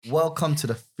Welcome to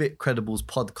the Fitcredibles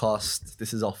podcast.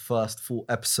 This is our first full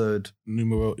episode.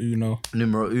 Numero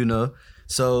uno.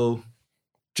 So,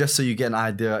 just so you get an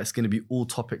idea, it's going to be all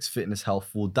topics fitness,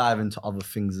 health. We'll dive into other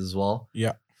things as well.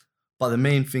 Yeah. But the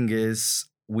main thing is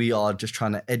we are just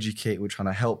trying to educate. We're trying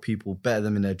to help people better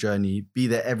them in their journey, be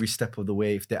there every step of the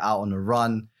way. If they're out on a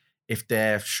run, if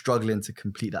they're struggling to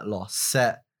complete that last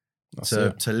set,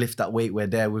 to lift that weight, we're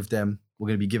there with them. We're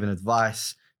going to be giving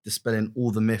advice, dispelling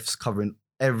all the myths, covering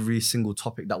every single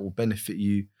topic that will benefit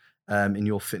you in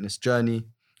your fitness journey.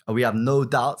 We have no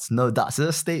doubts. It's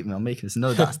a statement I'm making. It's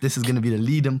no doubts. This is going to be the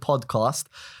leading podcast.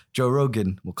 Joe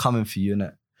Rogan, we're coming for you,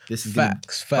 innit? This is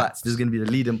facts. This is going to be the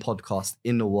leading podcast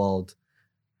in the world.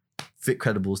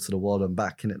 Fitcredibles to the world and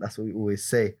back, innit? That's what we always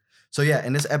say. So yeah,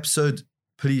 in this episode,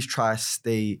 please try to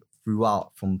stay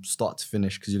throughout from start to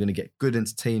finish because you're going to get good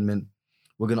entertainment.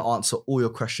 We're going to answer all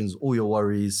your questions, all your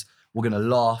worries. We're going to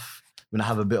laugh. We're going to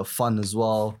have a bit of fun as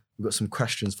well. We've got some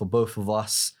questions for both of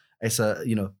us. It's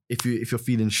if you're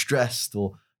feeling stressed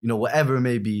or, whatever it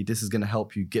may be, this is going to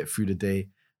help you get through the day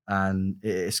and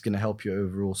it's going to help you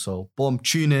overall. So boom,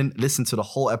 tune in, listen to the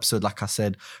whole episode, like I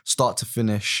said, start to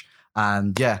finish.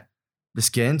 And yeah, let's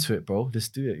get into it, bro. Let's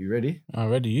do it. You ready? I'm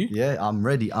ready, you? Yeah, I'm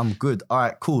ready. I'm good. All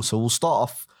right, cool. So we'll start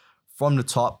off from the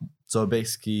top. So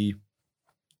basically,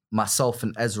 myself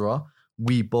and Ezra,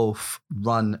 we both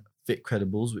run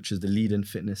Fitcredibles, which is the leading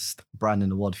fitness brand in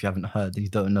the world. If you haven't heard and you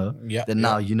don't know,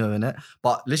 now you know, innit?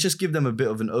 But let's just give them a bit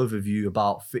of an overview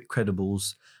about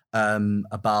Fitcredibles,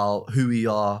 about who we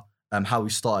are, how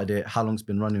we started it, how long it's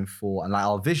been running for, and like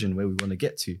our vision, where we want to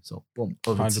get to. So boom,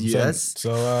 over 100%. To you, Ez.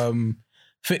 So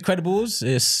Fitcredibles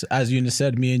is, as Eunice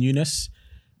said, me and Eunice.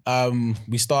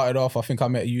 We started off, I think I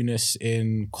met Eunice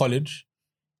in college.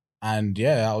 And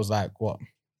yeah, I was like, what?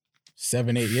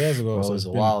 7-8 years ago. Bro, so it was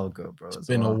a while ago, bro. It's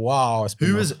been a while.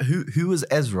 Who was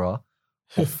Ezra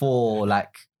before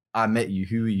I met you?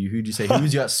 Who were you? Who'd you say? Who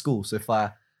was you at school? So if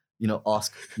I,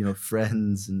 ask,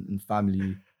 friends and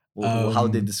family, how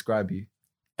would they describe you?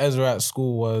 Ezra at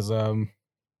school was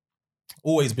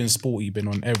always been sporty, been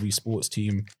on every sports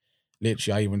team.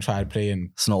 Literally, I even tried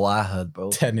playing. That's not what I heard,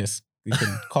 bro. Tennis. You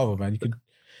can cover, man.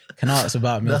 You can ask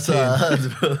about me. That's what I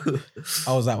heard, bro.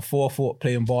 I was at 4 foot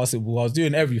playing basketball. I was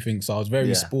doing everything. So I was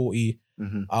very sporty.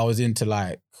 Mm-hmm. I was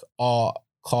into art,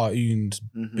 cartoons,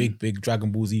 big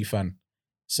Dragon Ball Z fan.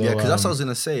 So yeah, because that's what I was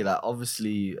gonna say. Like,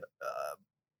 obviously,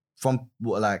 from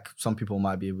what some people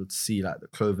might be able to see, like the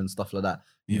clothing stuff like that.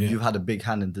 You've had a big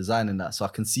hand in designing that, so I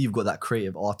can see you've got that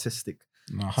creative, artistic.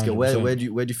 No, where do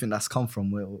you think that's come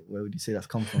from? Where would you say that's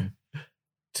come from?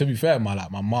 To be fair, my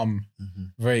mum,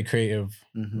 very creative,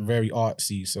 very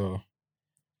artsy, so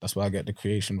that's where I get the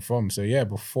creation from. So yeah,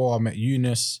 before I met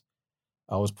Eunice,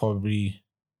 I was probably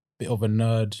a bit of a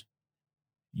nerd.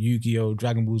 Yu-Gi-Oh,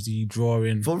 Dragon Ball Z,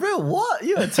 drawing. For real? What?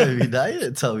 You didn't tell me that. You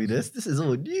didn't tell me this. This is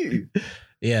all new.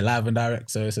 Yeah, live and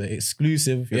direct, so it's an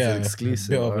exclusive. It's an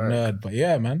exclusive. A bit of a nerd, but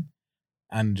yeah, man.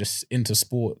 And just into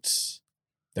sports.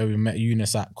 Then we met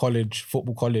Eunice at college,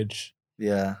 football college.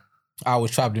 Yeah. I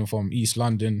was travelling from East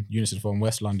London. Eunice is from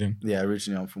West London. Yeah,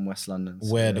 originally I'm from West London.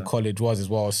 So where the college was as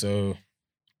well. So,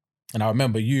 and I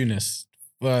remember Eunice,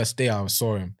 first day I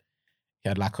saw him, he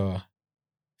had I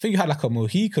think he had a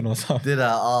Mohican or something. Did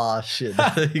I? Oh, shit.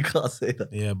 You can't say that.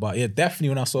 Yeah, but yeah, definitely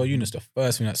when I saw Eunice, the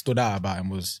first thing that stood out about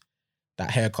him was that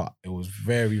haircut. It was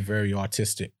very, very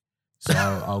artistic. So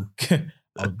I'll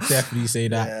definitely say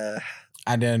that. Yeah.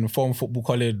 And then from football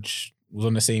college, was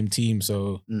on the same team.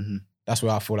 So that's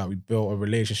where I feel like we built a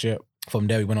relationship. From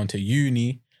there, we went on to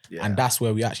uni. Yeah. And that's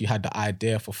where we actually had the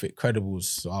idea for Fitcredibles.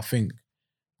 So I think it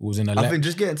was in a... I think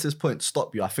just getting to this point to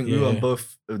stop you, I think we were on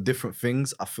both different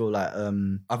things. I feel like,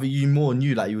 I think you more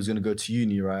knew you was going to go to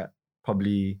uni, right?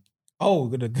 Probably...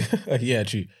 Oh, yeah,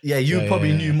 true. Yeah, you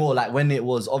probably knew more. Like when it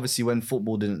was, obviously when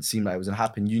football didn't seem like it was going to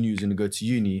happen, you knew you was going to go to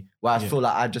uni. Where I feel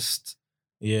like I just...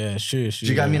 Yeah, sure. Do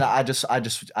you get what I mean? Like I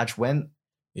just went.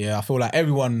 Yeah, I feel like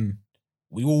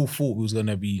we all thought we was going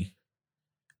to be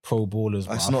pro ballers.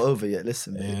 It's not over yet.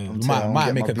 Listen, we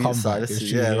might make a comeback.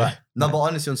 No, but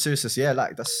honestly, on seriousness,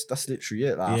 that's literally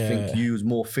it. I think you was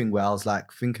more thing where I was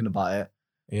thinking about it.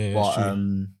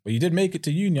 Yeah, but you did make it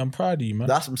to uni. I'm proud of you, man.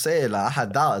 That's what I'm saying. I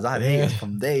had doubts. I had haters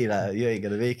from day. You ain't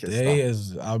gonna make it. The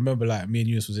haters. I remember me and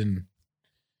Eunice was in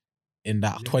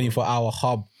that 24-hour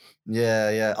hub.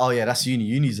 Yeah. Oh yeah, that's uni.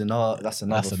 Uni's that's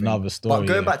another story. But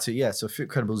going back to so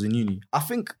Fitcredibles in uni. I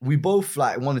think we both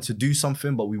wanted to do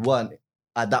something, but we weren't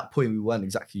at that point. We weren't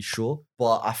exactly sure.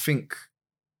 But I think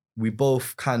we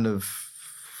both kind of,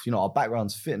 our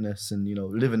background's fitness and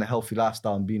living a healthy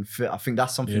lifestyle and being fit. I think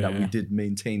that's something that we did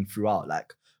maintain throughout.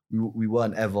 We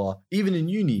weren't ever, even in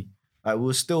uni, we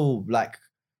were still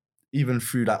even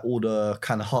through like all the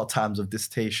kind of hard times of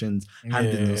dissertations,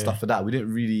 handings and stuff like that,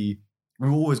 we were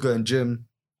always going gym.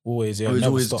 Always, yeah. We was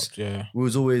Never always, stopped, yeah. We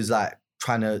was always like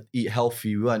trying to eat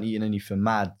healthy. We weren't eating anything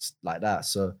mad like that.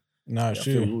 So no, I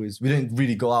feel we didn't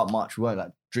really go out much. We weren't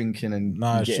like drinking and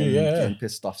getting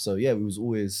pissed stuff. So yeah, we was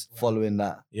always following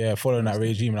that. Yeah, following that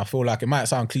regime. And I feel like it might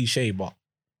sound cliche, but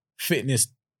fitness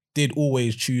did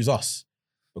always choose us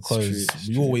because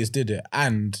we always did it.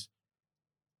 And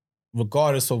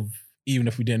regardless of even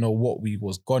if we didn't know what we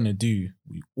was gonna do,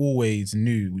 we always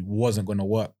knew we wasn't gonna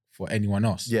work for anyone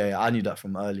else. Yeah, I knew that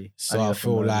from early. So I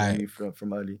feel like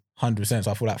from early. 100%.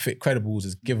 So I feel like Fitcredibles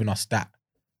has given us that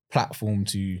platform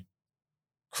to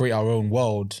create our own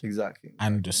world. Exactly.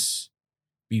 And just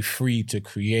be free to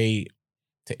create,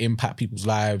 to impact people's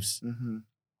lives,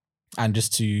 and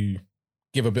just to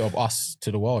give a bit of us to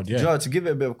the world. Yeah. Do you know, to give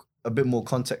it a bit more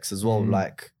context as well,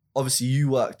 like obviously you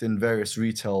worked in various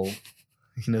retail.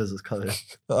 He knows what's coming.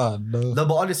 Oh no. No,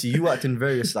 but honestly, you worked in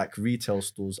various like retail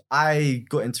stores. I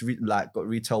got into got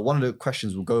retail. One of the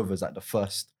questions we'll go over is like the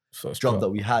first job that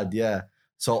we had. Yeah.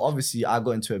 So obviously I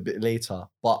got into it a bit later,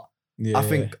 but I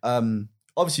think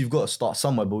obviously you've got to start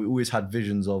somewhere. But we always had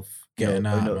visions of getting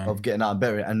out and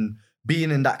better. And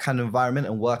being in that kind of environment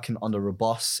and working under a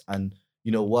boss and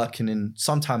working in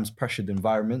sometimes pressured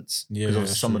environments because of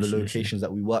some of the locations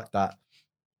that we worked at,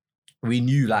 we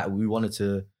knew like we wanted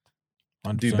to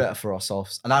 100%. Do better for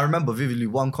ourselves. And I remember vividly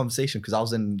one conversation because I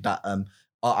was in that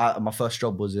my first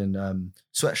job was in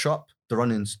sweatshop, the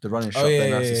running shop.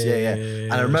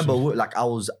 And I remember like I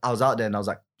was out there and I was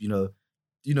like,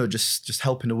 just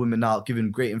helping the women out, giving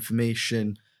great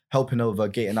information, helping over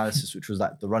gait analysis, which was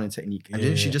like the running technique. And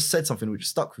then she just said something which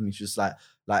stuck with me. She was like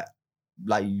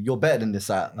you're better than this.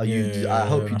 I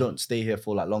hope you don't stay here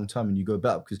for like long term and you go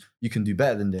better because you can do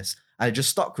better than this. And it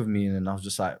just stuck with me. And then I was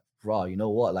just like, bro, you know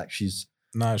what? Like she's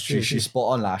spot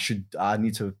on. Like I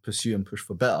need to pursue and push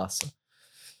for better. So.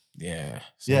 Yeah.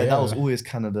 That was always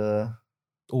kind of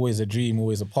always a dream,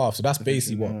 always a path. So that's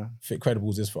basically what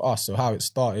Fitcredibles is for us. So how it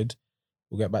started,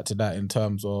 we'll get back to that in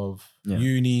terms of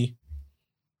uni.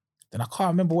 Then I can't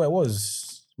remember where it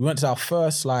was. We went to our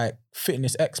first like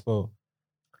fitness expo.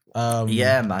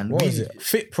 Man. What was it?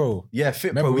 Fit Pro. Yeah,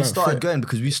 Fit Pro. We started going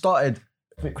because we started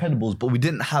Fitcredibles, but we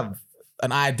didn't have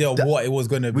an idea of what it was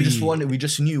going to be. We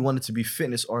just knew we wanted to be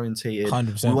fitness orientated.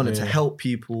 100%. We wanted to help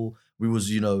people. We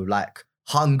was, like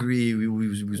hungry. We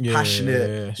was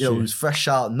passionate. We was fresh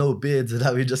out, no beards and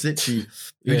that. We just literally,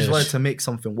 we just wanted to make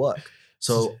something work.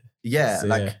 So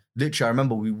literally I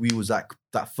remember we was like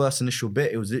that first initial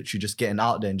bit, it was literally just getting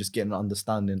out there and just getting an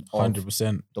understanding of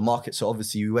 100% the market. So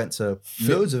obviously we went to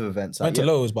loads of events. Went to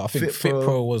loads, but I think Fit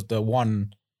Pro was the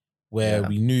one where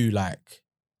we knew like.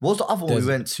 What was the other one we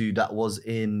went to that was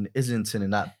in Islington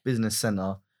in that business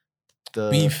centre?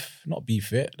 Not Be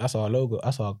Fit. That's our logo.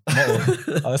 That's our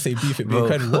motto. I say Be Fit, Be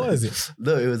Incredible. What is it?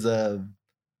 No, it was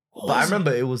but I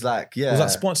remember it was like, It was like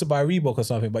sponsored by Reebok or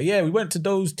something. But yeah, we went to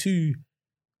those two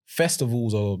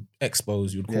festivals or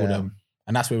expos, you'd call them.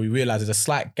 And that's where we realized there's a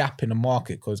slight gap in the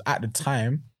market because at the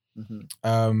time,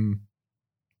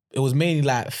 it was mainly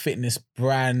like fitness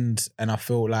brands, and I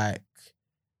feel like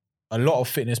a lot of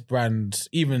fitness brands,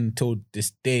 even till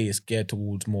this day, is geared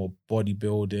towards more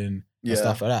bodybuilding and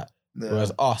stuff like that. Yeah.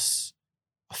 Whereas us,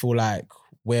 I feel like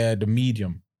we're the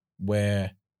medium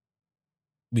where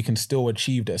we can still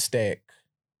achieve the aesthetic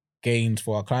gains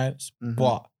for our clients,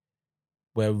 but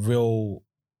we're real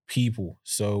people.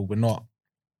 So we're not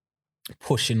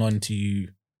pushing onto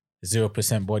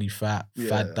 0% body fat,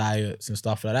 fad diets and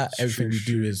stuff like that. Everything we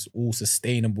do is all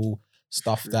sustainable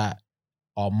stuff that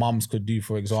our mums could do,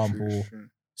 for example.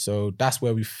 So that's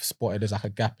where we've spotted there's like a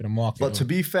gap in the market. But to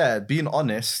be fair, being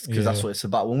honest, because that's what it's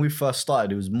about. When we first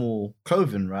started, it was more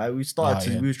clothing, right? We was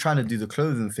trying to do the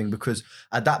clothing thing because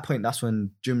at that point, that's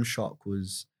when Gymshark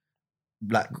was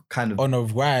like kind of on the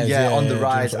rise. On the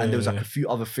rise. And there was like a few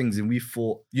other things, and we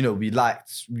thought, we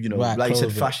liked, like you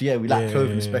said, fashion. We liked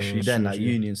clothing, especially then at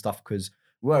uni and stuff, because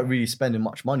we weren't really spending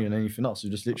much money on anything else. We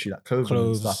were just literally like clothing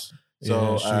and stuff.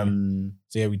 So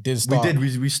we did start.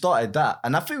 We started that,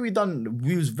 and I think we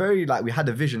was very like, we had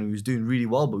a vision, we was doing really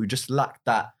well, but we just lacked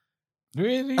that.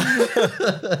 Really? Bro,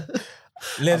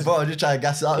 I'm just trying to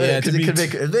gas it out because it could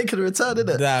make a return,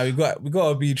 innit? Nah, we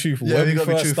gotta be truthful. When we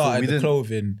first started the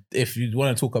clothing, if you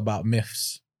want to talk about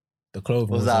myths, the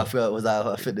clothing was that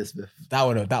a fitness myth?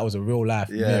 That was a real life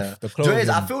myth. The clothing.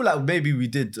 I feel like maybe we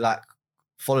did like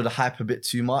follow the hype a bit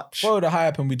too much. Follow the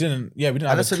hype, and we didn't have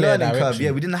a clear direction. Curve.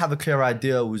 Yeah, we didn't have a clear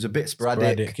idea. It was a bit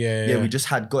sporadic. We just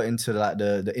had got into like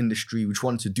the industry. We just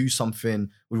wanted to do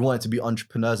something. We wanted to be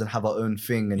entrepreneurs and have our own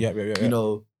thing. And you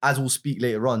know, as we'll speak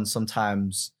later on,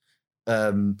 sometimes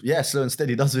slow and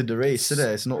steady does win the race, isn't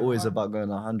it? It's not always about going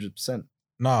 100%.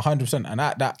 No, 100%. And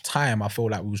at that time, I feel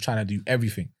like we was trying to do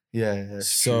everything. Yeah.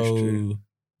 So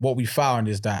what we found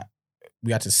is that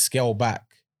we had to scale back,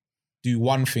 do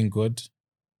one thing good,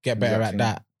 get better at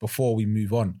that before we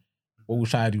move on. What we were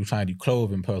trying to do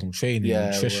clothing, personal training,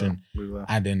 nutrition. We were.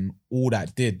 And then all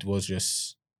that did was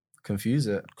just confuse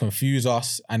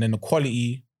us. And then the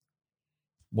quality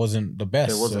wasn't the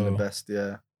best. It wasn't the best,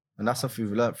 yeah. And that's something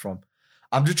we've learned from.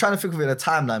 I'm just trying to think of it in a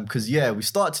timeline because, we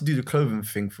started to do the clothing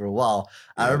thing for a while.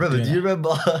 I remember, do you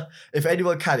remember, if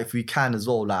anyone can, if we can as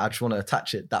well, like I just want to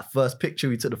attach it, that first picture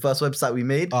we took, the first website we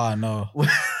made. Oh, no.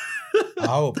 I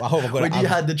hope I got it. When you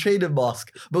had the training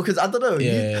mask. Because I don't know,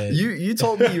 you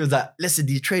told me you was like, listen,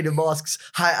 these training masks,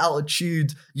 high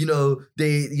altitude,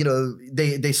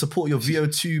 they support your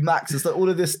VO2 max and stuff, all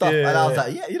of this stuff. And I was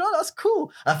like, that's cool.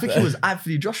 I think it was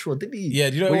Anthony Joshua, didn't he? Yeah,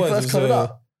 do you know what it was? First coming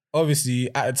up? Obviously,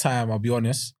 at the time, I'll be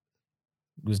honest,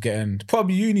 was getting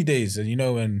probably uni days, and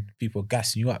when people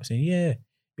gassing you up, saying, "Yeah,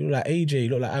 you look like AJ, you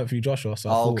look like Anthony Joshua." So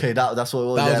that's what it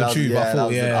was. That was the truth. I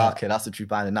thought, okay, that's the truth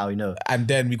behind it. Now we know. And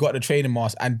then we got the training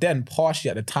mask, and then partially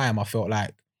at the time, I felt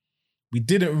like we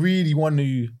didn't really want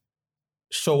to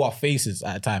show our faces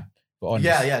at the time. But honest.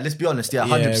 Yeah. Let's be honest.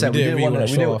 100%. We didn't want to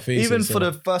show our faces. Even for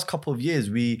the first couple of years,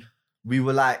 we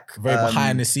were like very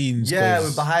behind the scenes. Yeah,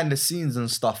 we're behind the scenes and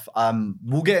stuff.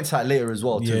 We'll get into that later as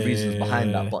well, to the reasons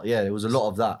behind that. But there was a lot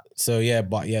of that. So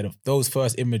those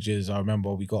first images, I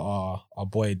remember we got our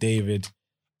boy David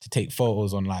to take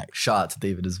photos on shout out to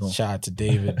David as well. Shout out to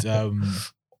David. It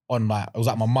was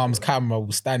like my mum's camera. We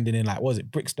were standing in was it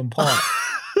Brixton Park?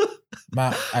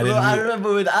 Man, I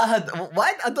remember when I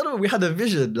don't know, we had a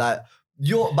vision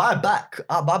my back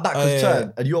was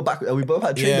turned, and your back, and we both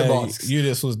had trainer masks.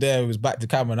 Eunice was there, we was back to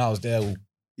camera, and I was there. We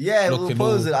were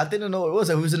posing. I didn't know what it was.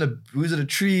 We was in the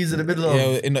trees in the middle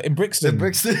of in Brixton.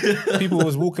 People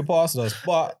was walking past us,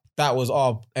 but that was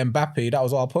our Mbappe. That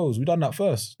was our pose. We done that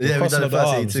first. We done it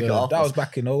first. He took it off. That was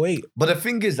back in 2008. But the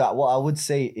thing is that what I would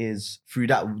say is through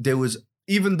that there was,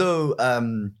 even though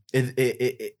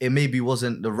it maybe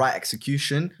wasn't the right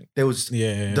execution, there was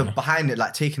the behind it,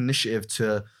 taking initiative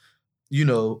to.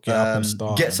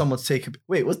 Get someone to take a...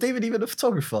 Wait, was David even a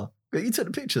photographer? You took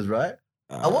the pictures, right?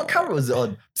 And what camera was it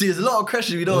on? See, there's a lot of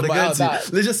questions we don't want to go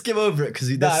into. Let's just skim over it because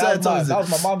that was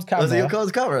my mum's camera. Was it your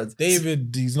mom's camera?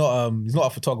 David, he's not a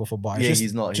photographer, but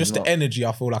he's not. Just the energy,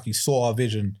 I feel like he saw our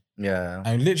vision. Yeah.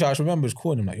 And literally, I just remember just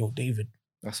calling him yo, David.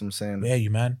 That's what I'm saying. Where are you,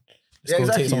 man?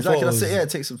 Exactly. That's it.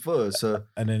 Take some photos. So,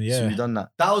 and then so we done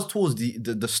that. That was towards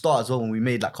the start as well, when we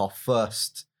made our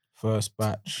first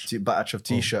batch of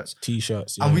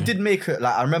t-shirts. And we did make it,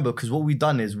 I remember, because what we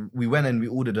done is we went and we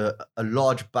ordered a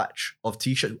large batch of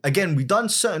t-shirts. Again, we done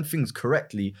certain things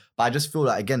correctly, but I just feel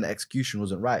again, the execution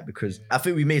wasn't right, because I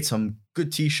think we made some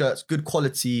good t-shirts, good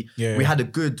quality. We had a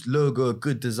good logo,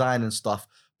 good design and stuff.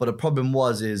 But the problem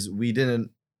is we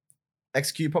didn't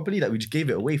execute properly. We just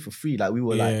gave it away for free. We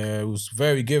were it was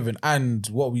very given. And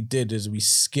what we did is we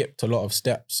skipped a lot of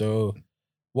steps. So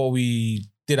what we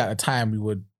did at the time, we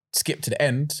would skip to the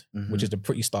end, which is the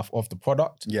pretty stuff of the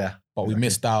product. Yeah. But we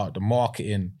missed out the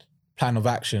marketing, plan of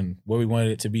action, where we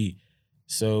wanted it to be.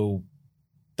 So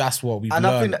that's what we've learned.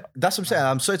 I think that's what I'm saying.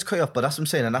 I'm sorry to cut you off, but that's what I'm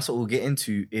saying. And that's what we'll get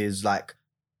into is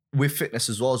with fitness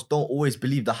as well, is don't always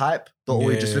believe the hype. Don't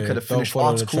always just look at the finished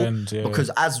article. Because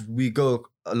as we go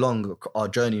along our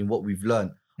journey and what we've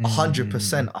learned,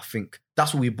 100%, I think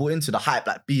that's what we bought into, the hype,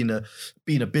 being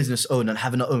a business owner and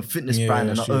having our own fitness brand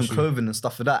and our own clothing and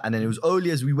stuff like that. And then it was only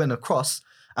as we went across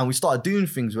and we started doing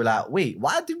things, we're like, wait,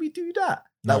 why did we do that?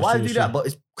 Why did we do that? But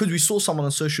it's because we saw someone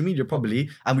on social media probably,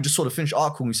 and we just saw the finished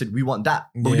article and we said, we want that.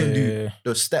 But we didn't do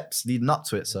those steps leading up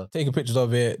to it. So taking pictures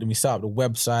of it, then we set up the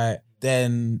website.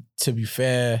 Then, to be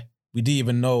fair, we didn't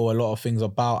even know a lot of things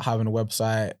about having a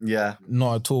website. Yeah.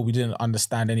 Not at all. We didn't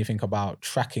understand anything about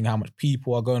tracking how much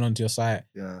people are going onto your site,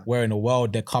 where in the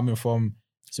world they're coming from.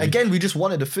 So again, we just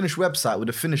wanted a finished website with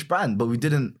a finished brand, but we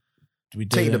didn't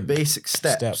take the basic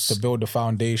steps to build the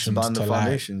foundations.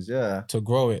 To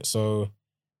grow it. So,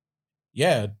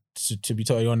 to be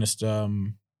totally honest,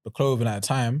 the clothing at the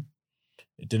time,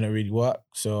 it didn't really work.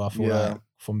 So I feel like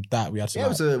from that we had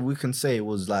to we can say it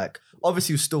was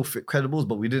obviously it was still Fitcredibles,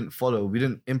 but we didn't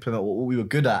implement what we were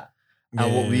good at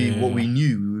and what we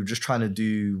knew. We were just trying to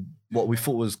do what we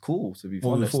thought was cool, to be honest.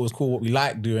 What we thought was cool, what we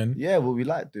liked doing. Yeah, what we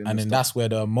liked doing. And then that's where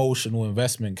the emotional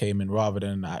investment came in rather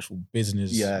than the actual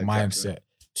business mindset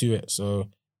to it. So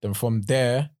then from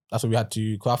there, that's what we had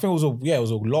to, because I think it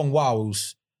was a long while we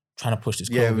was trying to push this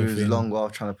clothing thing. Yeah, it was a long while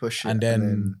trying to push it. And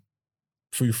then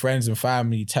through friends and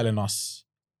family telling us,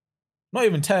 not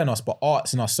even telling us, but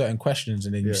asking us certain questions,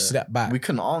 and then you step back. We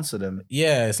couldn't answer them.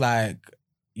 Yeah, it's like,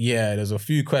 there's a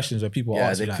few questions where people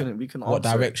ask you, like, we couldn't what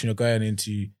answer direction you're going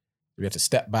into. We had to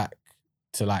step back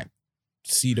to like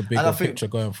see the bigger picture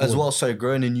going forward. As well, so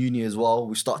growing in uni as well,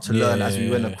 we start to learn as we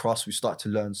went across, we start to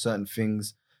learn certain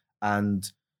things. And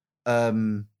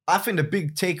I think the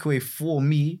big takeaway for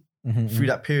me through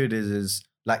that period is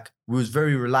like, we was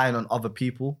very reliant on other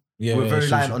people. Yeah, we're very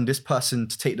reliant on this person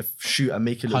to take the shoot and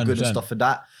make it look 100%. Good and stuff like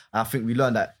that. And I think we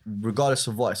learned that regardless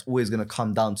of what, it's always going to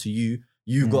come down to you.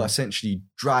 You've got to essentially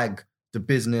drag the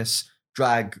business,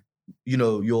 drag, you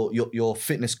know, your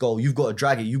fitness goal. You've got to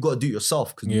drag it. You've got to do it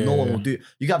yourself, because no one will do it.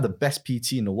 You can have the best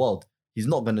PT in the world. He's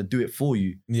not going to do it for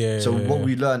you. So what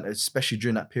we learned, especially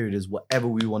during that period, is whatever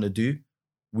we want to do,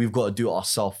 we've got to do it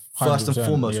ourselves. First and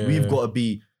foremost, we've got to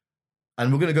be,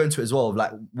 and we're going to go into it as well,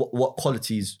 like what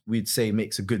qualities we'd say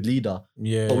makes a good leader.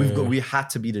 But we had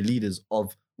to be the leaders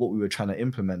of what we were trying to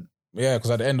implement. Yeah,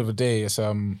 because at the end of the day, it's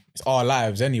our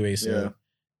lives anyway, so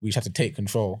we just have to take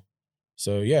control.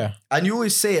 So yeah. And you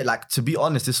always say it, like, to be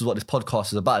honest, this is what this podcast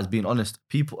is about, is being honest.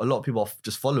 A lot of people are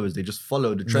just followers. They just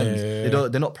follow the trends.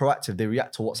 They're not proactive. They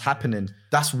react to what's happening.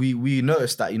 That's we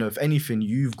noticed that, you know, if anything,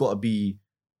 you've got to be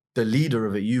the leader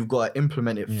of it. You've got to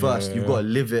implement it first. You've got to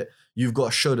live it. You've got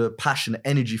to show the passion, the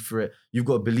energy for it. You've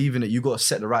got to believe in it. You've got to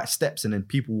set the right steps, and then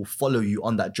people will follow you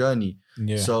on that journey.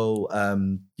 So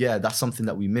that's something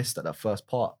that we missed at that first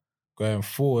part. Going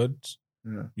forward,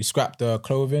 we scrapped the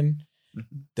clothing.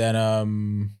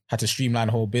 Then had to streamline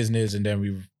the whole business, and then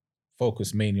we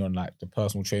focused mainly on like the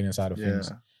personal training side of things.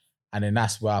 And then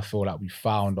that's where I feel like we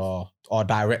found our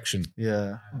direction. Do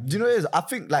you know what it is? I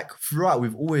think like throughout,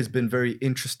 we've always been very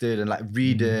interested in like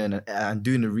reading and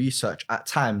doing the research at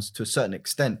times to a certain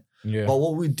extent. But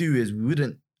what we do is we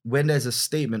wouldn't, when there's a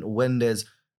statement or when there's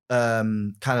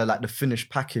kind of like the finished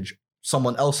package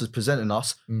someone else is presenting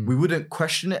us, we wouldn't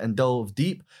question it and delve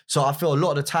deep. So I feel a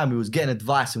lot of the time we was getting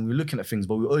advice and we were looking at things,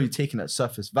 but we were only taking at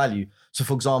surface value. So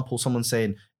for example, someone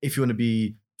saying, if you want to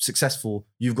be successful,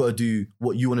 you've got to do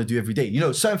what you want to do every day. You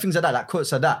know, certain things like that, like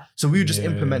quotes like that. So we would just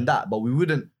implement that, but we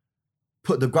wouldn't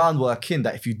put the groundwork in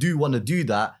that if you do want to do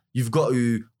that, you've got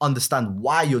to understand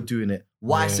why you're doing it,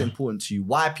 why it's important to you,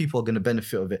 why people are going to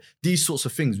benefit of it. These sorts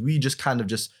of things, we just kind of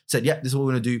just said, this is what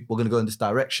we're going to do. We're going to go in this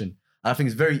direction. And I think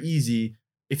it's very easy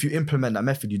if you implement that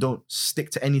method, you don't stick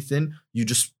to anything. You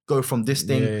just go from this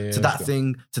thing to that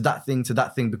thing, to that thing, to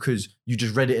that thing, because you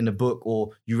just read it in a book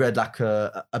or you read like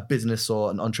a business or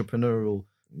an entrepreneurial,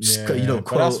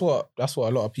 quote. But that's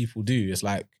what a lot of people do. It's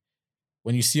like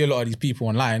when you see a lot of these people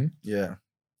online, they're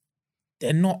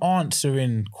not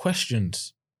answering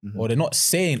questions or they're not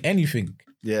saying anything.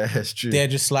 Yeah, it's true. They're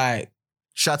just like,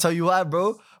 should I tell you why,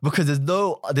 bro? Because there's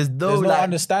no like,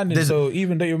 understanding. So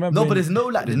even though you remember, but there's no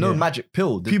magic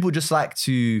pill. People just like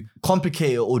to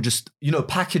complicate it or just, you know,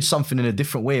 package something in a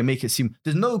different way and make it seem.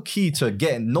 There's no key to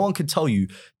getting. No one can tell you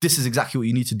this is exactly what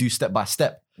you need to do step by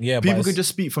step. People could just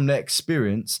speak from their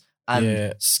experience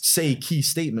and say key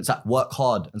statements like work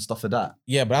hard and stuff like that.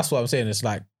 Yeah, but that's what I'm saying. It's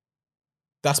like,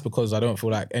 that's because I don't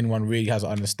feel like anyone really has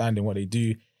an understanding what they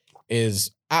do.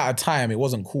 Is at a time it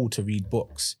wasn't cool to read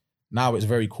books. Now it's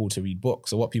very cool to read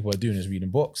books. So what people are doing is reading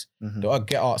books. They'll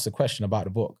get asked a question about the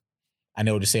book and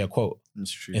they'll just say a quote.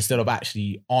 That's true. Instead of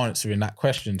actually answering that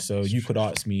question. So you could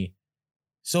ask me,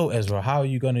 so Ezra, how are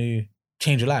you going to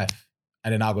change your life?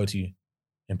 And then I'll go to you,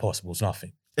 impossible, it's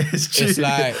nothing. It's true. It's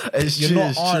like, you're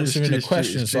not answering the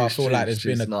question. So I feel like there's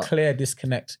been a clear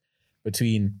disconnect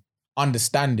between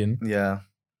understanding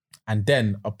and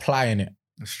then applying it.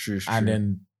 It's true. And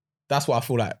then that's what I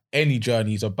feel like any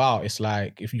journey is about. It's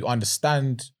like, if you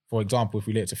understand, for example, if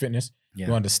we relate to fitness,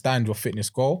 you understand your fitness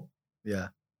goal. You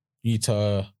need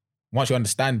to, once you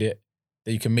understand it,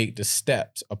 then you can make the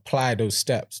steps, apply those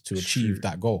steps to achieve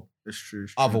that goal. It's true.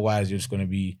 Otherwise, you're just going to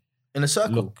be in a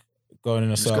circle. Going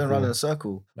in a circle. Going around in a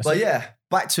circle. But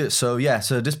back to it. So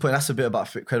so at this point, that's a bit about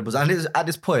Fitcredibles. And at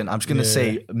this point, I'm just going to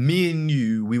say, me and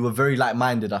you, we were very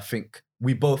like-minded, I think.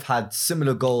 We both had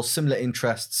similar goals, similar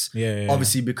interests.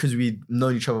 Obviously, because we'd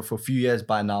known each other for a few years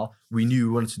by now, we knew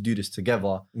we wanted to do this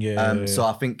together. So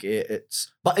I think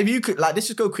it's... But if you could, like, let's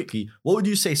just go quickly. What would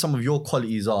you say some of your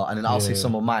qualities are? And then I'll say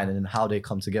some of mine and then how they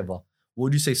come together. What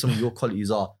would you say some of your qualities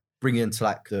are bringing into,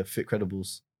 like, the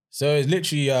Fitcredibles? So it's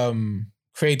literally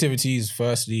creativity is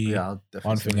firstly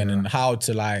one thing. And then how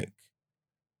to, like...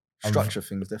 structure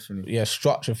things, definitely. Yeah,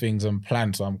 structure things and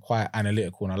plan. So I'm quite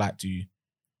analytical and I like to...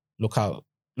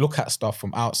 look at stuff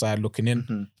from outside looking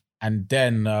in, and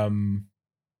then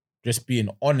just being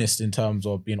honest in terms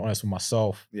of being honest with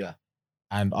myself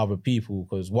and other people,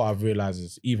 because what I've realized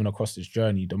is even across this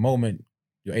journey, the moment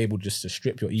you're able just to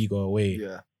strip your ego away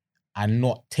Yeah. and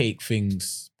not take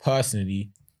things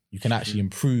personally, you can actually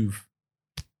improve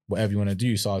whatever you want to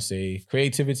do. So I'll say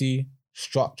creativity,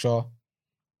 structure,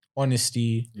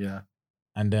 honesty. Yeah.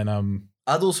 And then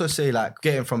I'd also say like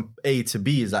getting from A to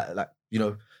B is like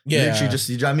yeah, literally just,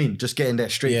 you know what I mean? Just getting there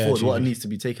straightforward, what needs to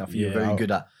be taken. I think you're very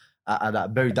good at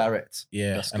that, very direct.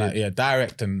 Yeah. That's and good.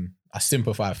 Direct, and I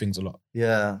simplify things a lot.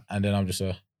 Yeah. And then I'm just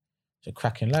a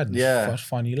cracking lad. Yeah.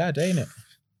 Funny lad, ain't it?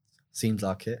 Seems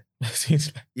like it.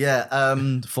 Seems like Yeah.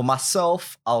 For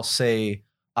myself, I'll say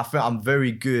I think I'm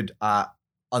very good at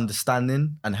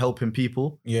understanding and helping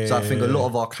people. Yeah. So I think a lot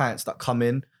of our clients that come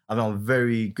in, I mean, I'm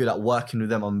very good at working with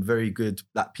them. I'm very good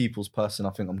that people's person. I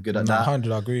think I'm good at that. 100,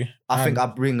 I agree. I think I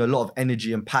bring a lot of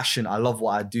energy and passion. I love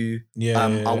what I do.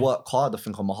 I work hard. I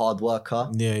think I'm a hard worker.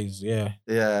 Yeah, he's a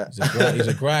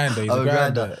grinder. He's I'm a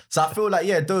grinder. So I feel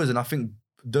like, those, and I think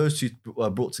those two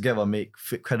brought together make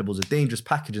Fitcredibles a dangerous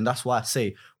package. And that's why I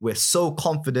say we're so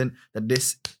confident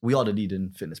that we are the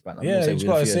leading fitness brand. You just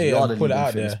got to say it. We are the leading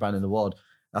out fitness there. brand in the world.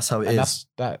 That's how it is.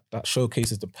 That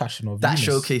showcases the passion of that Venus.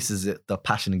 showcases it, the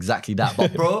passion, exactly that.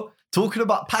 But bro, talking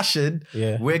about passion,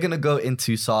 we're gonna go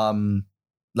into some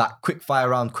like quick fire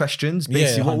round questions.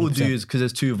 Basically, what we'll do is, because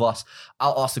there's two of us,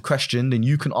 I'll ask the question, then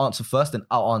you can answer first, then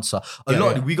I'll answer.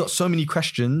 We got so many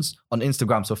questions on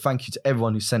Instagram, so thank you to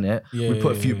everyone who sent it. We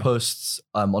put a few posts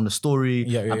on the story,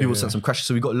 and people sent some questions.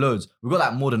 So we got loads. We got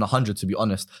like more than 100 to be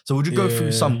honest. So we'll just go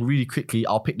through some really quickly.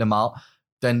 I'll pick them out.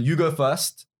 Then you go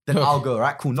first. Then I'll go.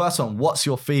 Right, cool. First one. What's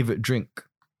your favorite drink?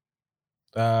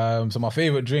 So my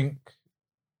favorite drink.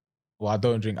 Well, I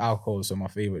don't drink alcohol, so my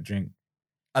favorite drink.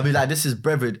 I mean, like, this is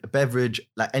beverage,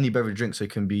 like any beverage drink. So it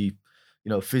can be,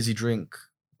 fizzy drink.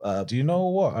 Do you know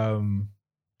what?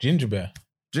 Ginger beer.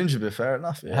 Ginger beer, fair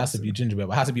enough. It has to be ginger beer,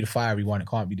 but it has to be the fiery one. It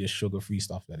can't be this sugar-free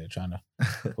stuff that they're trying to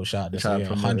push out.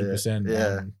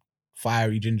 100%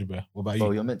 fiery ginger beer. What about you?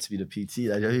 Bro, you're meant to be the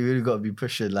PT. Like, you really got to be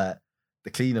pushing like the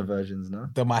cleaner versions, no?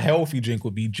 My healthy drink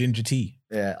would be ginger tea.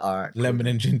 Yeah, all right. Cool. Lemon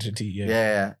and ginger tea,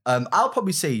 Yeah. I'll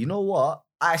probably say, you know what?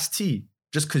 Iced tea.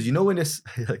 Just because when it's...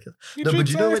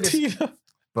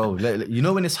 Bro, you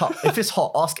know when it's hot? If it's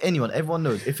hot, ask anyone. Everyone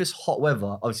knows. If it's hot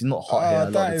weather, obviously not hot here a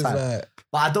lot of the time.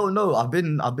 But I don't know. I've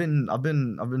been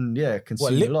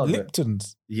consuming a lot of it.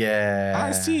 Lipton's? Yeah.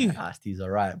 Iced tea? Iced tea's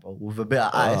all right, but with a bit of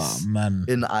ice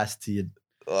in the iced tea.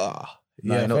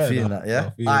 You're not feeling that,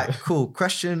 yeah? All right, cool.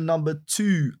 Question number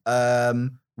 2.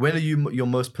 When are you're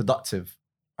most productive?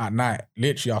 At night.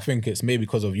 Literally, I think it's maybe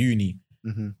because of uni.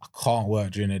 Mm-hmm. I can't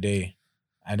work during the day.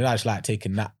 And then I just like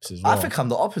taking naps as well. I think I'm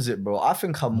the opposite, bro. I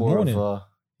think I'm more of a...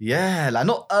 Yeah, like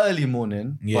not early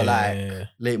morning, but like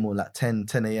late morning, like 10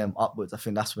 a.m. upwards. I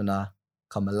think that's when I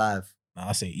come alive. Nah,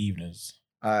 I say evenings.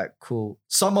 All right, cool.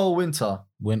 Summer or winter?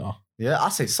 Winter. Yeah, I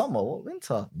say summer. What,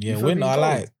 winter? Yeah, winter I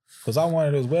like. Because I'm one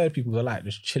of those weird people that like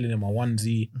just chilling in my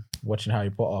onesie, watching Harry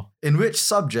Potter. In which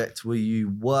subject were you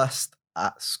worst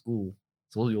at school?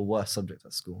 So what was your worst subject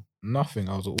at school? Nothing.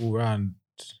 I was all round.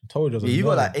 Told you I was you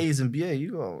got like A's and BA.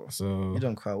 You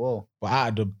done quite well. But out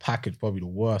of the package, probably the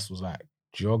worst was like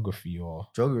geography.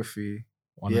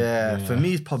 Yeah, for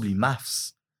me it's probably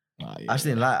maths. I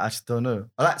just don't know.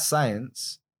 I like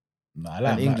science. I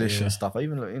like English and stuff. I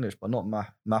even like English, but not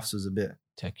math. Maths was a bit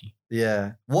techie.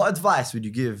 Yeah. What advice would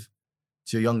you give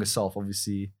to your younger self?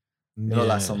 Obviously, not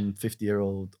like some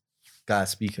 50-year-old guy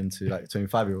speaking to like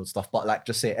 25-year-old stuff, but like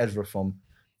just say Ezra from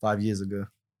 5 years ago.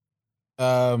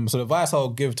 So the advice I'll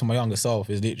give to my younger self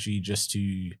is literally just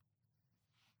to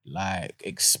like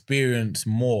experience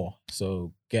more.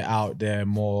 So get out there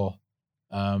more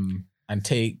and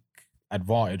take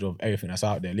advantage of everything that's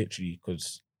out there, literally,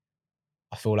 because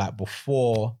I feel like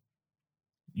before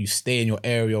you stay in your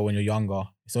area when you're younger,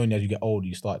 it's only as you get older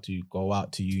you start to go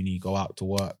out to uni, go out to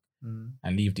work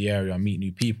and leave the area and meet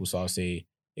new people. So I'll say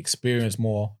experience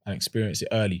more and experience it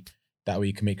early. That way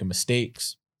you can make your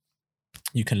mistakes,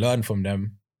 you can learn from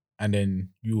them, and then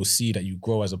you will see that you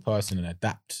grow as a person and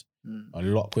adapt a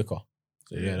lot quicker.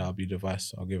 So that'll be the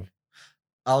advice I'll give.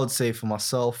 I would say for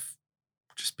myself,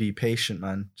 just be patient,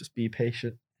 man. Just be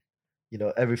patient.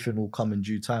 Everything will come in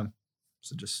due time.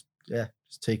 So just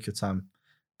take your time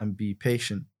and be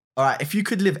patient. All right, if you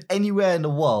could live anywhere in the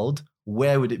world,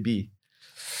 where would it be?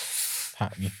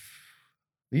 Hackney.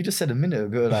 You just said a minute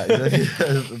ago, like,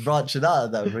 branching out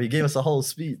of that, bro. You gave us a whole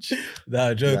speech.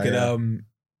 No, joking. Yeah.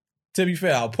 To be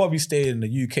fair, I'll probably stay in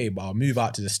the UK, but I'll move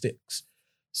out to the sticks.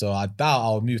 So I doubt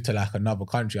I'll move to like another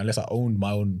country unless I owned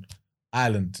my own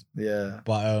island. Yeah.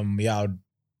 But I'd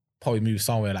probably move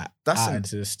somewhere like out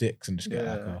into the sticks and just get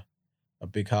like a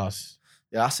big house.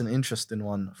 Yeah, that's an interesting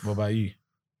one. What about you?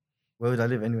 Where would I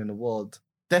live anywhere in the world?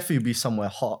 Definitely be somewhere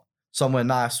hot. somewhere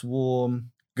nice,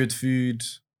 warm, good food,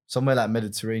 somewhere like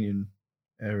Mediterranean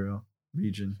area,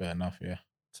 region. Fair enough, yeah.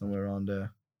 Somewhere around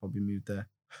there. Probably move there.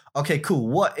 Okay, cool.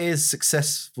 What is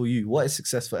success for you? What is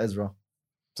success for Ezra?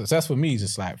 Success for me is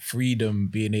just like freedom,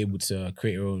 being able to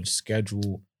create your own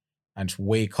schedule and just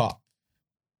wake up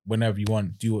whenever you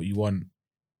want, do what you want,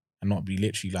 and not be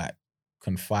literally like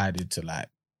confided to like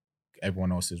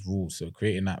everyone else's rules. So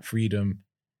creating that freedom,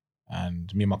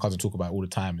 and me and my cousin talk about it all the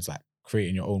time, is like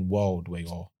creating your own world where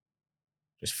you're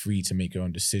just free to make your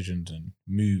own decisions and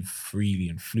move freely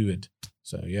and fluid.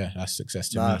 So yeah, that's success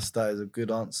to me. Nice, that is a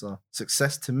good answer.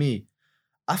 Success to me,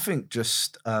 I think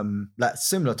just like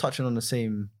similar, touching on the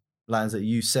same lines that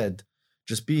you said,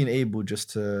 just being able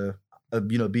just to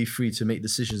be free to make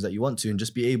decisions that you want to, and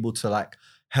just be able to like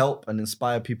help and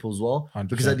inspire people as well. 100%.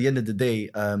 Because at the end of the day,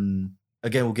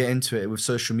 again, we'll get into it with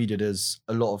social media. There's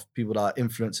a lot of people that are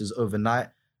influencers overnight.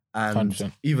 And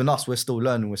 100%. even us, we're still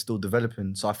learning, we're still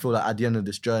developing. So I feel like at the end of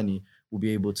this journey, we'll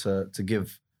be able to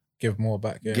give more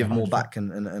back. Yeah, give more 100%. back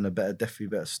and a definitely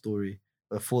better story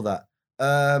for that.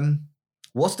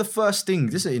 What's the first thing?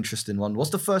 This is an interesting one. What's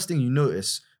the first thing you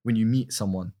notice when you meet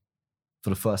someone for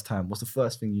the first time? What's the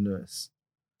first thing you notice?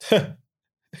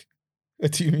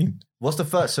 What do you mean? What's the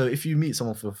first? So if you meet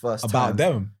someone for the first time, About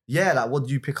them? yeah, like what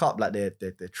do you pick up? Like their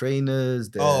trainers.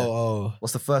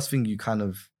 What's the first thing you kind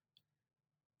of?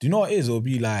 Do you know what it is? It'll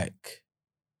be like,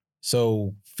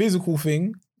 so physical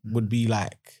thing would be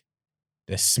like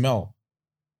the smell.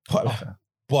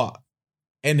 But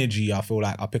energy, I feel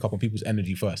like I'll pick up on people's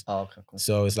energy first. Oh, okay, cool.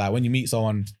 So it's like when you meet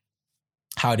someone,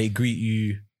 how they greet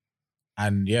you,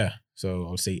 and yeah. So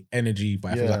I would say energy,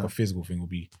 but I feel like a physical thing would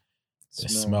be the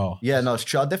smell. Yeah, no, it's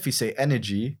true. I'll definitely say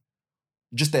energy.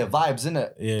 Just their vibes,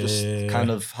 innit? Yeah. Just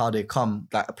kind of how they come,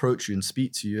 like approach you and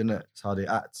speak to you, innit? It's how they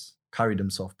act, carry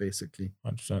themselves, basically.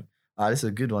 100%. This is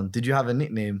a good one. Did you have a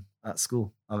nickname at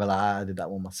school? I'm like, I did that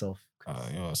one myself.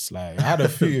 It's like, I had a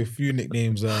few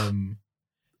nicknames. I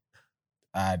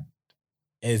had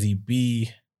Ezzy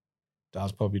B. That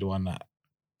was probably the one that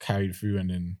carried through. And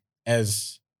then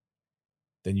Ez.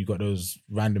 Then you got those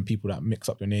random people that mix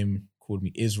up your name, called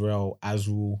me Israel,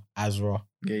 Azrul, Azra.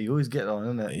 Yeah, you always get that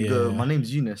one, innit? You go, my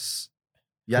name's Eunice.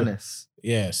 Yanis.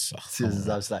 Yes.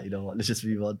 I was like, you know what, let's just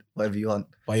move on. Whatever you want.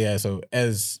 But yeah, so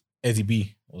Ezzy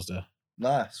B was there.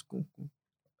 Nice, cool.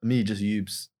 Me, just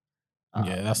Ubes.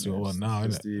 Yeah, that's your one now,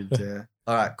 isn't it? Ubes, yeah.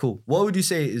 All right, cool. What would you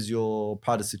say is your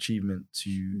proudest achievement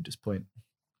to this point?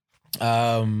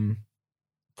 Proudest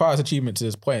achievement to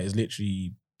this point is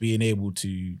literally being able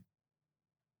to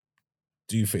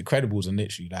do Fitcredibles and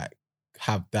literally like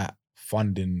have that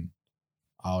funding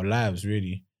our lives,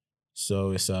 really.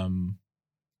 So it's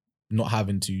not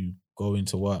having to go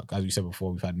into work. As we said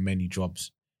before, we've had many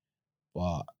jobs,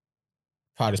 but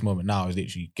proudest moment now is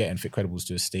literally getting Fitcredibles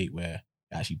to a state where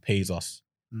it actually pays us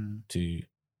to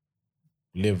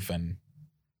live. And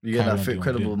you get that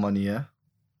Fitcredible money, yeah?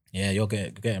 Yeah, you're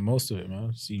getting most of it,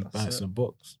 man. See you bouncing the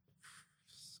books.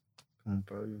 Come on,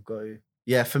 bro, you've got it.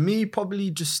 Yeah, for me,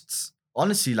 probably just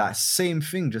honestly, like same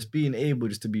thing, just being able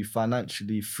just to be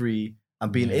financially free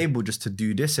and being able just to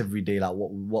do this every day, like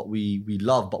what we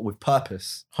love, but with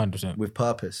purpose. 100%. With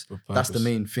purpose. That's the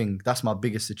main thing. That's my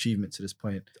biggest achievement to this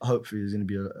point. Hopefully there's going to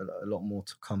be a lot more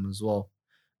to come as well.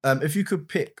 If you could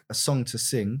pick a song to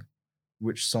sing,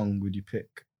 which song would you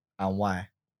pick and why?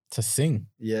 To sing?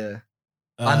 Yeah.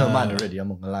 I know mine already, I'm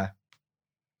not going to lie.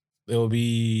 It will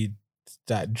be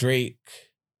that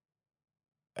Drake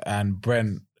and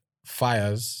Brent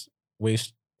Fires,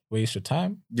 Waste Your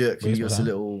Time. Yeah, can you give us a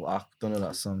little? I don't know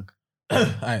that song.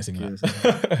 I ain't singing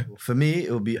that. For me,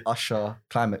 it would be Usher,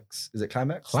 Climax. Is it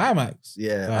Climax? Climax.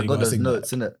 Yeah, I got those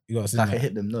notes in it. You got to sing I can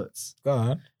hit them notes. Go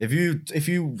on. If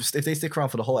they stick around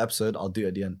for the whole episode, I'll do it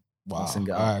at the end. Wow. I'll sing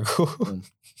it out. All right, cool.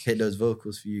 Hit those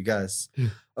vocals for you guys.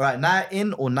 All right, night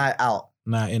in or night out?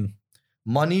 Night in.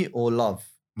 Money or love?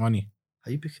 Money.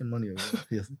 Are you picking money or love?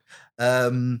 Yes.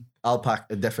 I'll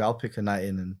pick a night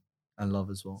in and love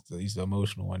as well. So he's the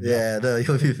emotional one. Yeah, no,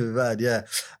 you're even bad. Yeah.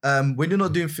 When you're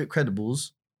not doing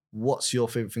Fitcredibles, what's your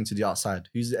favorite thing to do outside?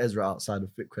 Who's the Ezra outside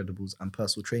of Fitcredibles and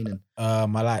personal training? I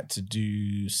like to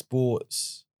do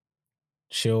sports,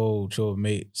 chill with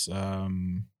mates,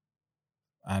 and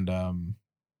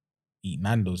eat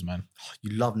Nando's, man. Oh,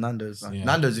 you love Nando's, man. Yeah.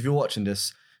 Nando's, if you're watching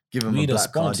this, give them a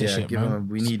black card. Yeah, give them.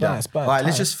 We need that. All right,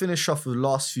 let's just finish off with the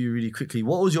last few really quickly.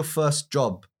 What was your first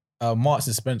job? Marks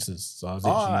and Spencer's. So I was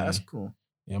actually, that's cool.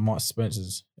 Yeah, Marks and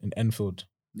Spencer's in Enfield.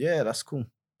 Yeah, that's cool.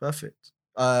 Perfect.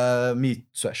 Me,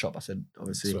 sweatshop, I said,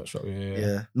 obviously. Sweatshop, yeah.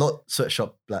 Yeah, not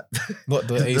sweatshop, like... Not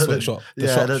the A sweatshop.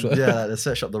 The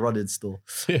sweatshop, the running store.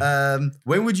 Yeah.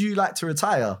 When would you like to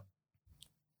retire?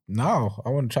 No, I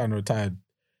want to try and retire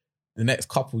the next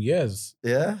couple years.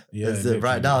 Yeah? Yeah, Is it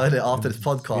right now, isn't it? After this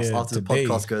podcast, after today. the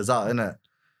podcast goes out, isn't it?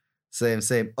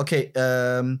 Same. Okay,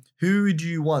 who would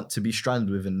you want to be stranded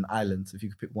with in an island if you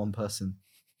could pick one person?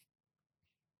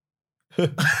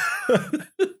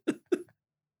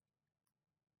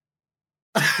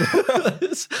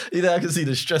 You know, I can see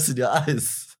the stress in your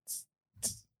eyes.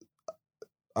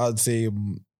 I'd say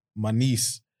my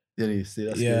niece. Your niece, see,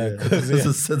 that's Yeah, good. 'cause, That's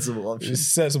yeah. a sensible option. It's a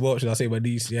sensible option. I say my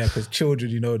niece, yeah, because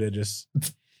children, they're just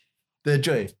They're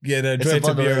joy. they're It's joy a to be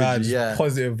bundle of around. energy, Just yeah.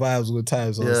 positive vibes all the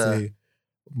time. So I'll say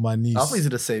my niece. I thought you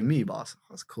did the same me, but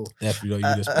that's cool. Definitely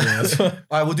not you. Just All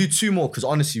right, we'll do two more because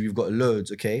honestly, we've got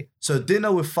loads, okay? So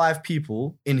dinner with 5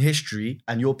 people in history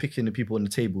and you're picking the people on the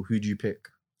table. Who do you pick?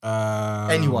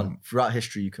 Anyone throughout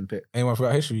history you can pick. Anyone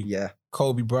throughout history? Yeah.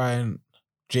 Kobe Bryant,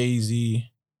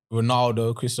 Jay-Z,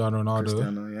 Ronaldo, Cristiano Ronaldo.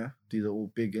 Cristiano, yeah. These are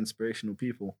all big inspirational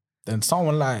people. Then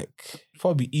someone like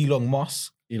probably Elon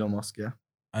Musk. Elon Musk, yeah.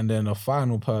 And then a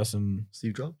final person,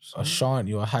 Steve Jobs.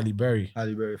 Ashanti or Halle Berry.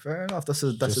 Halle Berry, fair enough. That's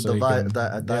a Just so you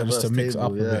diverse just to mix table,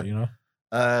 up a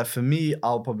bit, For me,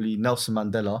 I'll probably Nelson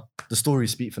Mandela. The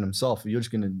stories speak for themselves. You're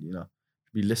just gonna,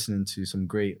 be listening to some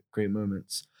great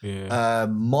moments. Yeah.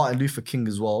 Martin Luther King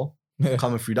as well.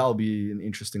 Coming through, that will be an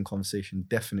interesting conversation.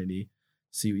 Definitely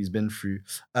see what he's been through.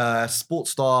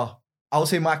 Sports star, I would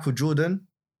say Michael Jordan,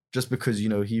 just because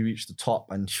he reached the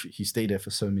top and he stayed there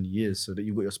for so many years, so that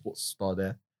you got your sports star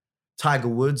there. Tiger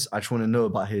Woods, I just want to know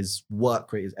about his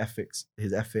work rate, his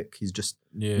ethic, his just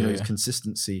his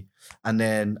consistency, and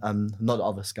then not the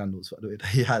other scandals by the way that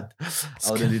he had.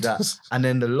 I wouldn't do that. And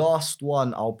then the last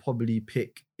one I'll probably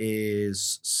pick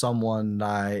is someone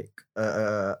like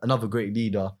another great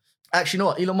leader. Actually, you know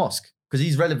what? Elon Musk, because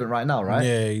he's relevant right now, right?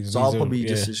 Yeah. So I'll probably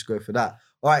just go for that.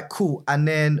 All right, cool. And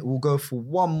then we'll go for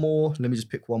one more. Let me just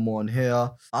pick one more on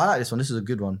here. I like this one. This is a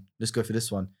good one. Let's go for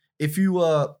this one. If you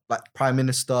were like Prime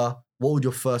Minister, what would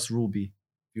your first rule be?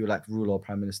 If you were like ruler or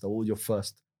Prime Minister, what would your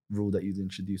first rule that you'd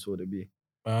introduce? What would it be?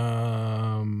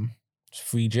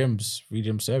 Free gyms. Free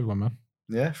gyms to everyone, man.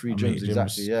 Yeah, free gyms,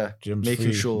 exactly. Yeah. Gyms Making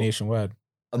free sure nationwide.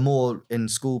 More in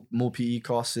school, more PE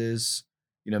classes,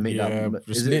 make that.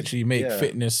 Just literally make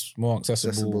fitness more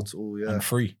accessible to all, and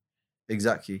free.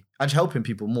 Exactly. And just helping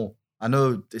people more. I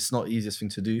know it's not the easiest thing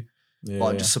to do,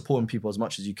 but just supporting people as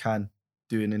much as you can,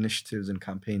 doing initiatives and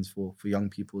campaigns for young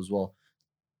people as well,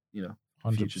 100%.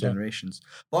 Future generations.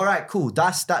 All right, cool.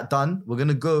 That's that done. We're going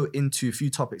to go into a few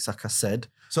topics, like I said.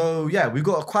 So yeah, we've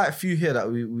got quite a few here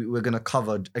that we're going to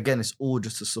cover. Again, it's all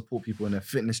just to support people in their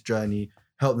fitness journey,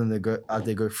 help them as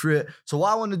they go through it. So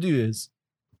what I want to do is,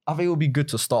 I think it would be good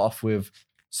to start off with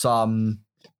some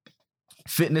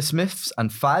fitness myths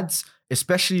and fads,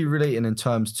 especially relating in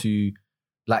terms to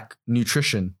like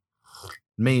nutrition,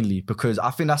 mainly, because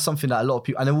I think that's something that a lot of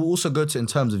people, and then we'll also go to in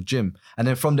terms of gym, and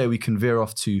then from there we can veer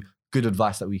off to good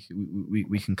advice that we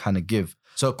can kind of give.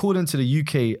 So according to the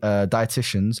UK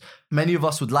dietitians, many of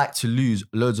us would like to lose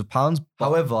loads of pounds.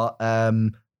 However,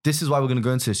 this is why we're going to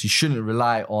go into this. You shouldn't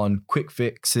rely on quick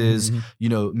fixes,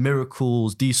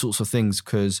 miracles, these sorts of things,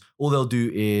 because all they'll do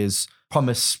is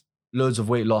promise loads of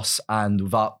weight loss and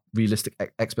without realistic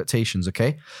expectations,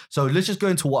 okay? So let's just go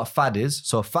into what a fad is.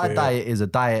 So a fad diet is a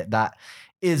diet that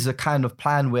is a kind of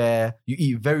plan where you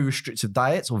eat very restrictive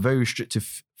diets or very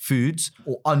restrictive foods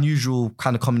or unusual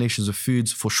kind of combinations of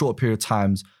foods for short period of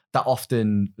times that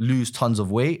often lose tons of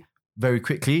weight very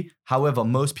quickly. However,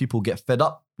 most people get fed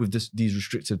up with these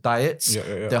restrictive diets.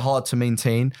 They're hard to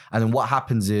maintain. And then what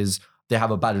happens is they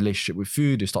have a bad relationship with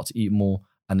food. They start to eat more.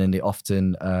 And then they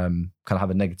often kind of have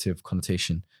a negative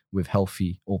connotation with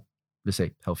healthy, or let's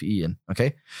say healthy eating.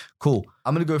 Okay, cool.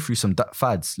 I'm going to go through some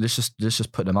fads. Let's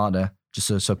just put them out there just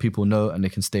so people know and they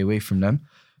can stay away from them.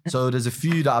 So there's a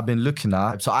few that I've been looking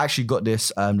at. So I actually got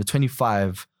this, the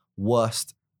 25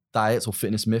 worst diets or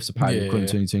fitness myths apparently according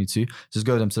to 2022. Just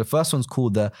go with them. So the first one's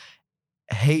called the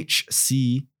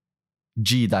HCG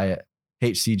diet.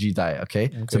 HCG diet, okay?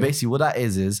 So basically what that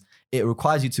is it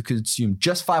requires you to consume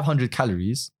just 500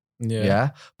 calories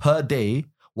per day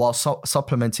while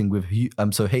supplementing with,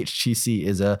 so HCG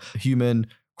is a human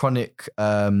chronic,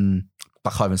 I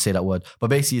can't even say that word, but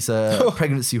basically it's a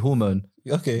pregnancy hormone.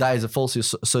 Okay. That is a falsely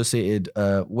associated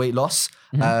weight loss.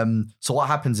 So what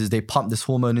happens is they pump this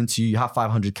hormone into you. You have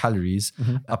 500 calories.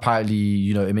 Apparently,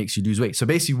 it makes you lose weight. So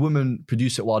basically women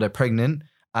produce it while they're pregnant.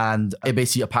 And it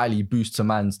basically apparently boosts a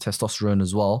man's testosterone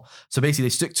as well. So basically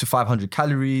they stick to 500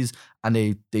 calories and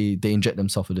they inject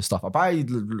themselves with this stuff. Apparently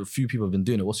a few people have been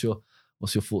doing it. What's your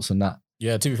thoughts on that?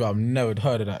 Yeah, to be fair, I've never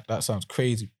heard of that. That sounds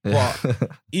crazy. But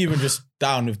even just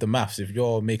down with the maths, if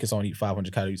you're making someone eat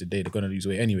 500 calories a day, they're going to lose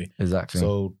weight anyway. Exactly.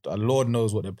 So Lord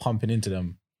knows what they're pumping into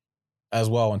them as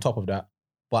well on top of that.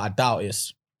 But I doubt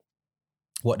it's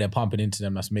what they're pumping into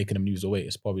them that's making them lose the weight.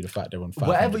 It's probably the fact they're on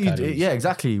 500 whatever you calories. do, yeah,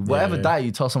 exactly. Whatever diet you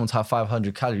tell someone to have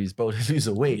 500 calories, bro, they lose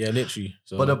the weight. Yeah, literally.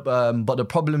 So. But the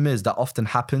problem is that often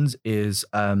happens is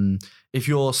if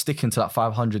you're sticking to that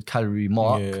 500 calorie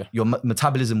mark, your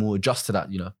metabolism will adjust to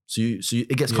that, you know. So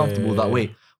it gets comfortable that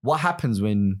way. What happens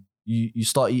when you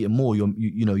start eating more? Your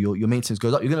maintenance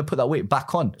goes up. You're gonna put that weight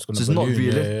back on. It's not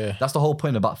realistic. That's the whole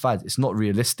point about fads. It's not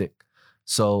realistic.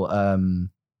 So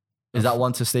is that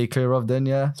one to stay clear of then?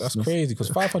 Yeah, that's crazy because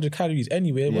 500 calories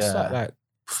anyway. What's that like?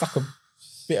 It's like a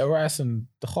bit of rice and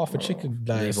half a chicken.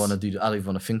 Like, I don't even want to do. I don't even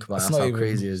want to think about it. That's how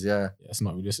crazy it is. Yeah, it's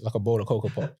not really. It's like a bowl of Cocoa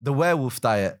Pop. The werewolf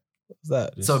diet. What's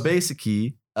that? So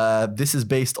basically, this is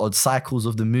based on cycles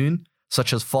of the moon,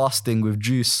 such as fasting with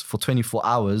juice for 24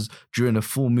 hours during a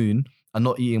full moon and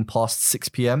not eating past 6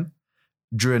 p.m.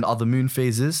 during other moon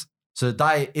phases. So the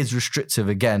diet is restrictive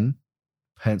again,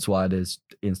 hence why there's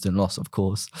instant loss, of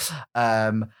course.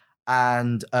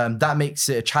 And that makes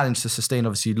it a challenge to sustain,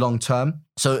 obviously, long term.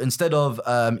 So instead of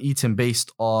eating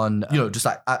based on, just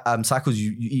like cycles,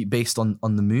 you eat based on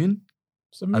the moon.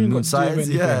 So moon size,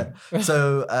 yeah.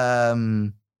 So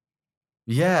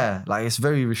like it's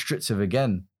very restrictive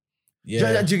again.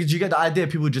 Yeah. Do you get the idea?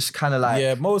 People just kind of like...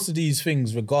 Yeah, most of these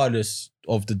things, regardless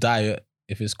of the diet,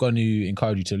 if it's going to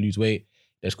encourage you to lose weight,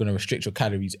 it's going to restrict your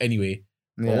calories anyway.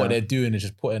 But what they're doing is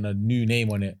just putting a new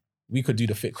name on it. We could do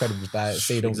the Fitcredibles diet,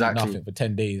 say don't eat nothing for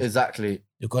 10 days. Exactly.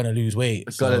 You're going to lose weight.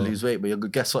 You're going to lose weight,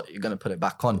 but guess what? You're going to put it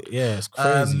back on. Yeah, it's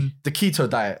crazy. The keto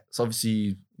diet. So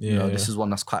obviously, this is one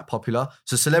that's quite popular.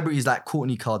 So celebrities like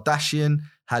Kourtney Kardashian,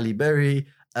 Halle Berry,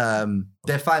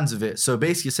 they're fans of it. So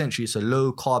basically, essentially, it's a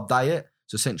low carb diet.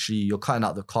 So essentially, you're cutting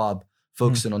out the carb,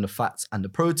 focusing on the fats and the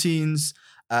proteins.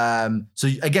 So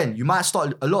again, you might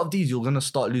start, a lot of these, you're going to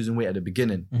start losing weight at the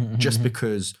beginning just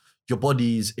because your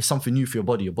body's, it's something new for your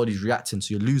body. Your body's reacting,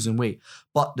 so you're losing weight.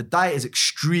 But the diet is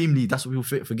extremely, that's what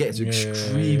people forget, it's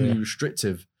extremely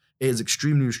restrictive. It is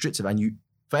extremely restrictive. And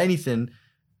for anything,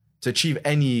 to achieve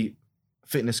any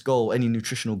fitness goal, any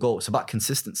nutritional goal, it's about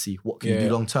consistency. What can you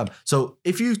do long term? So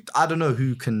if I don't know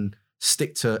who can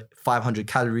stick to 500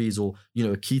 calories or, a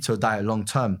keto diet long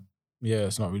term. Yeah,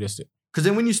 it's not realistic. Because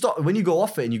then when you go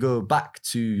off it and you go back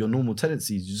to your normal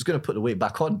tendencies, you're just going to put the weight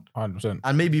back on. 100%.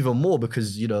 And maybe even more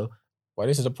because, But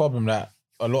this is a problem that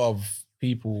a lot of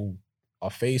people are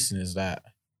facing, is that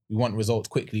we want results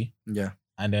quickly. Yeah.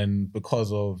 And then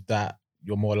because of that,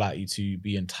 you're more likely to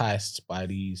be enticed by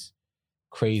these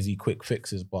crazy quick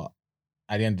fixes. But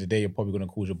at the end of the day, you're probably going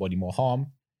to cause your body more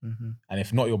harm. Mm-hmm. And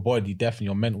if not your body, definitely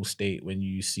your mental state when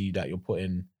you see that you're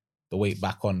putting the weight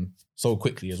back on so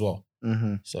quickly as well.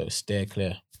 Mm-hmm. So steer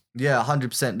clear. Yeah,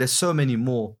 100%. There's so many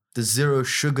more. The zero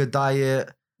sugar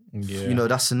diet,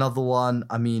 that's another one.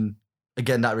 I mean,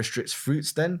 again, that restricts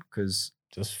fruits then because...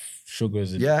 Just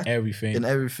sugars in everything. In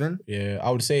everything. Yeah, I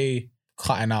would say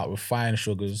cutting out refined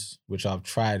sugars, which I've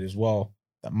tried as well.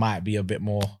 That might be a bit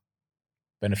more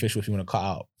beneficial if you want to cut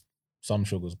out some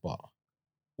sugars, but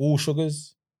all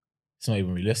sugars, it's not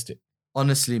even realistic.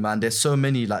 Honestly, man, there's so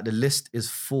many, like the list is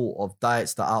full of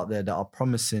diets that are out there that are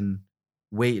promising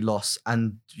weight loss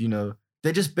and,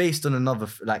 they're just based on another,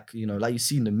 like you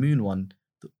see in the moon one,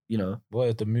 What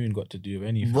has the moon got to do with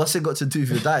anything? What's it got to do with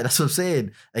your diet? That's what I'm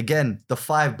saying. Again, the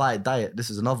 5-bite diet. This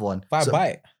is another one.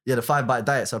 5-bite? Yeah, the 5-bite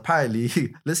diet. So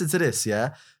apparently, listen to this,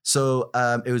 yeah? So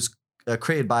it was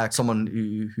created by someone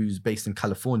who's based in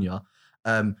California.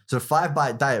 So the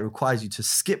 5-bite diet requires you to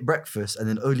skip breakfast and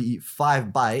then only eat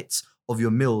 5 bites of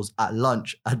your meals at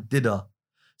lunch, at dinner.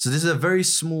 So this is a very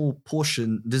small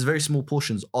portion. There's very small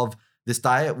portions of this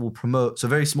diet will promote, so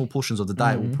very small portions of the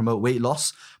diet will promote weight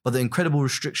loss, but the incredible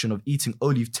restriction of eating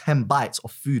only 10 bites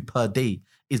of food per day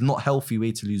is not a healthy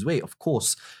way to lose weight, of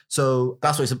course. So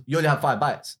that's why you only have 5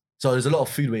 bites. So there's a lot of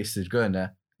food wastage going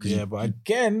there. Yeah, but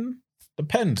again,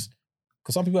 depends.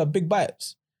 Because some people have big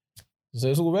bites. So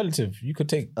it's all relative. You could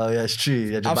take... Oh, yeah, it's true.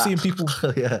 Yeah, I've seen people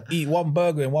eat one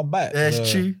burger in one bite. Yeah,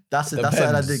 it's true. That's something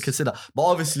I didn't consider. But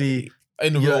obviously...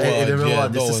 In the real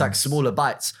world, it's just like smaller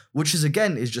bites, which is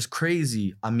just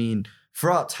crazy. I mean,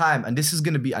 throughout time, and this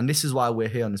is why we're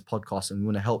here on this podcast and we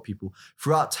want to help people.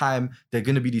 Throughout time, there are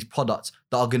going to be these products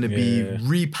that are going to be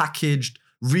repackaged,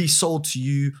 resold to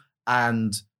you,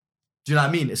 and do you know what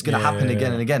I mean? It's going to happen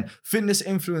again and again. Fitness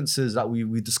influencers, that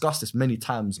we discussed this many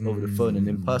times over the phone and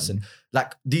in person.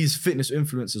 Like these fitness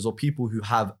influencers or people who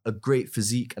have a great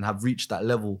physique and have reached that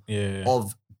level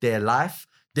of their life,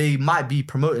 they might be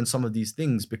promoting some of these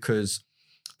things because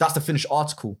that's the finished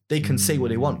article. They can say what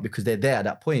they want because they're there at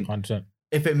that point. 100%.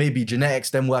 If it may be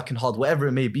genetics, them working hard, whatever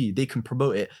it may be, they can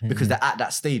promote it because they're at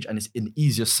that stage and it's an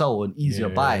easier sell, an easier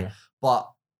buy. But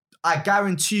I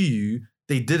guarantee you,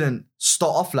 they didn't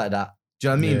start off like that. Do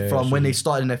you know what I mean? From when they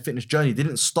started in their fitness journey, they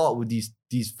didn't start with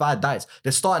these fad diets.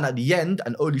 They're starting at the end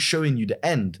and only showing you the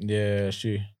end. Yeah,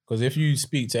 sure. Because if you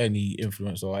speak to any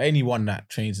influencer or anyone that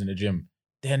trains in the gym,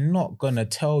 they're not gonna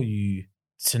tell you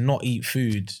to not eat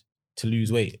food to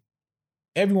lose weight.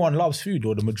 Everyone loves food,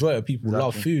 or the majority of people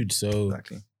love food. So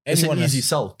it's an easy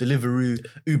sell. Deliveroo,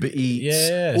 Uber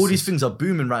Eats, all these things are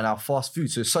booming right now. Fast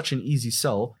food, so it's such an easy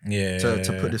sell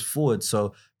to put this forward.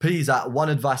 So please, one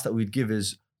advice that we'd give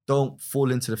is don't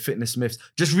fall into the fitness myths.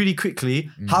 Just really quickly,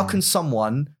 how can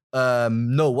someone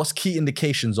know what's key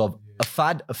indications of a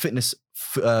fad, a fitness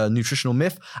nutritional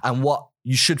myth, and what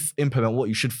you should implement, what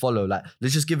you should follow? Like,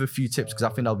 let's just give a few tips because I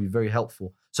think that'll be very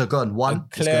helpful. So go on. One, a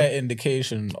clear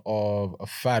indication of a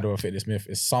fad or a fitness myth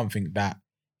is something that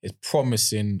is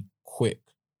promising quick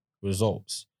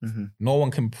results. No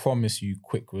one can promise you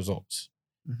quick results.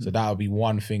 So that'll be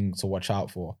one thing to watch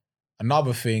out for.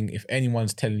 Another thing, if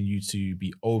anyone's telling you to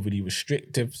be overly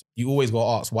restrictive, you always got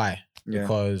to ask why.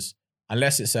 Because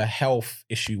unless it's a health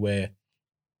issue where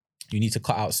you need to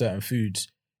cut out certain foods,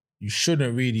 you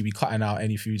shouldn't really be cutting out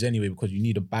any foods anyway, because you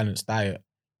need a balanced diet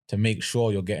to make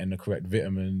sure you're getting the correct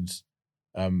vitamins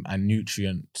and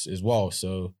nutrients as well.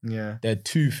 So there are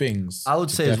two things I would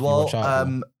say as well,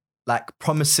 like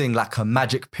promising like a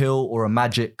magic pill or a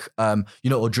magic,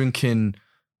 or drinking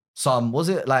some, was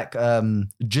it like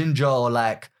ginger or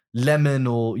like lemon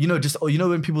or,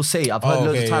 when people say, I've heard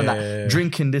loads of time that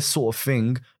drinking this sort of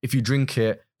thing, if you drink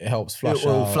it, it helps flush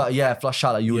out. Flush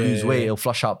out, like you will lose weight, it'll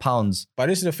flush out pounds. But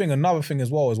this is the thing, another thing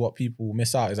as well is what people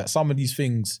miss out is that some of these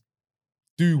things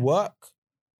do work,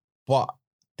 but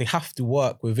they have to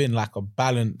work within like a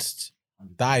balanced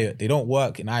diet. They don't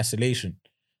work in isolation.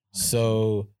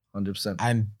 So 100%.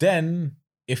 And then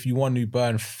if you want to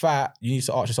burn fat, you need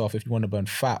to ask yourself if you want to burn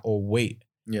fat or weight.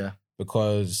 Yeah.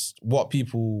 Because what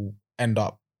people end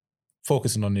up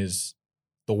focusing on is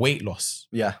the weight loss.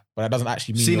 Yeah. But that doesn't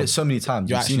actually mean... You've seen it so many times.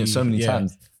 You've seen it so many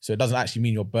times. So it doesn't actually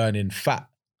mean you're burning fat.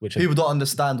 Which people don't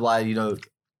understand why,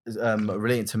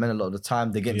 relating to men a lot of the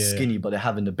time, they're getting skinny, but they're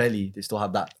having the belly. They still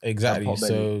have that. Exactly.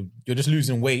 So you're just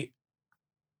losing weight,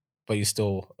 but you're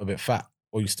still a bit fat,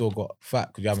 or you still got fat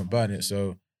because you haven't burned it.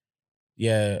 So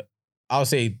yeah, I would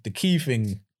say the key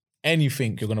thing,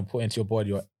 anything you're going to put into your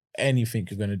body or anything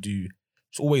you're going to do,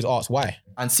 just always ask why.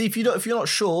 And see if you're not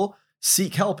sure,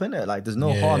 seek help, innit? Like there's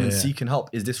no harm in seeking help.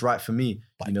 Is this right for me?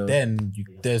 But then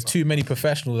there's too many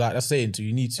professionals out there saying, so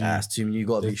you need to... That's too many. You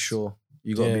got to be sure.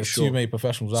 You got to be sure. Too many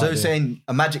professionals out there. So saying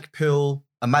a magic pill,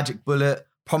 a magic bullet,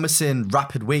 promising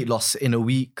rapid weight loss in a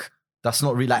week. That's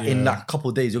not really like in that couple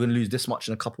of days, you're going to lose this much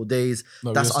in a couple of days.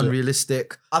 That's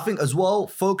unrealistic. I think as well,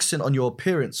 focusing on your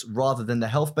appearance rather than the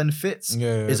health benefits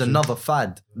is another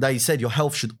fad. That you said your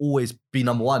health should always be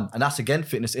number one. And that's again,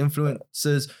 fitness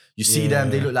influencers. You see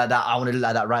them, they look like that. I want to look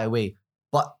like that right away.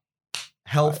 But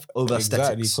health over aesthetics.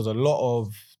 Exactly, because a lot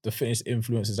of the fitness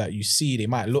influencers that you see, they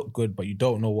might look good, but you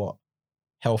don't know what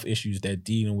health issues they're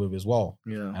dealing with as well.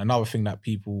 Yeah. And another thing that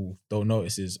people don't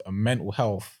notice is a mental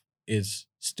health is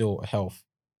still a health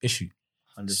issue.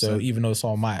 100%. So even though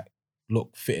someone might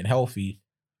look fit and healthy,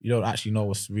 you don't actually know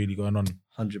what's really going on.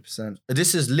 100%.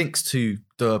 This is links to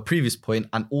the previous point,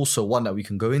 and also one that we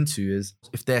can go into is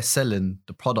if they're selling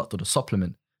the product or the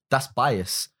supplement, that's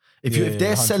bias. If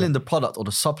they're 100%. Selling the product or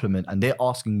the supplement and they're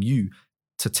asking you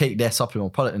to take their supplement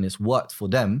or product and it's worked for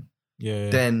them,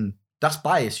 then that's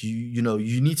bias. You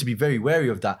need to be very wary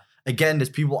of that. Again, there's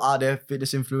people out there,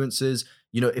 fitness influencers,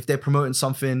 if they're promoting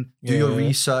something, do your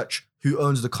research, who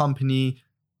owns the company,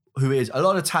 who it is. A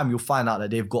lot of the time you'll find out that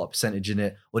they've got a percentage in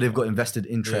it or they've got invested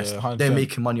interest. They're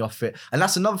making money off it. And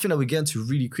that's another thing that we get into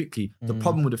really quickly. The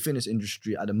problem with the fitness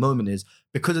industry at the moment is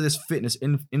because of this fitness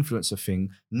influencer thing,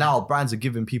 now brands are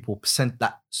giving people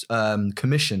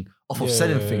commission off of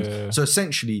selling things. So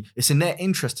essentially, it's in their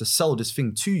interest to sell this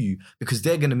thing to you because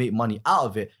they're going to make money out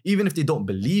of it. Even if they don't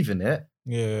believe in it,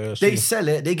 they sell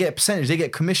it, they get a percentage, they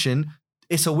get commission.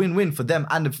 It's a win-win for them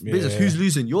and the business. Who's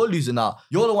losing? You're losing out.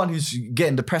 You're the one who's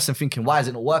getting depressed and thinking, why is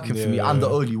it not working for me? I'm the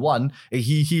only one.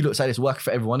 He looks like it's working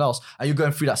for everyone else. And you're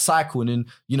going through that cycle and then,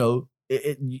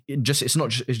 it's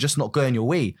just not going your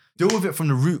way. Deal with it from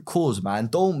the root cause, man.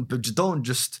 Don't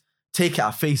just take it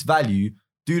at face value.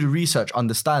 Do the research,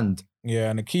 understand. Yeah,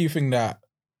 and the key thing that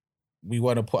we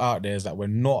want to put out there is that we're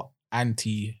not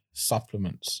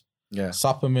anti-supplements. Yeah.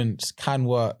 Supplements can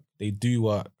work, they do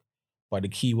work, but the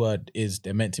key word is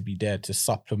they're meant to be there to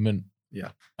supplement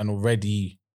an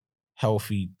already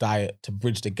healthy diet to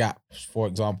bridge the gap. For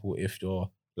example, if you're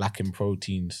lacking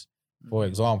proteins, for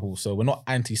example. So we're not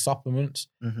anti-supplements.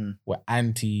 We're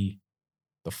anti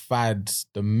the fads,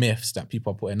 the myths that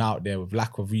people are putting out there with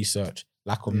lack of research,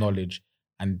 lack of knowledge,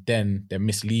 and then they're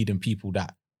misleading people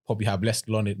that probably have less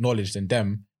knowledge than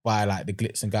them by like the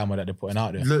glitz and glamour that they're putting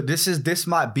out there. Look, this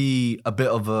might be a bit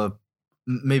of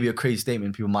maybe a crazy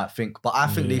statement people might think, but I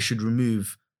think they should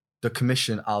remove the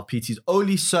commission out of PTs.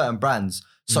 Only certain brands,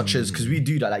 such as, because we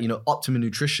do that, like, Optimum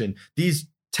Nutrition, these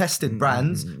tested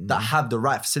brands that have the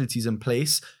right facilities in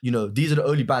place, these are the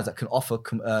only brands that can offer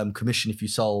commission if you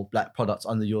sell like products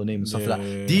under your name and stuff like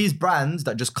that. These brands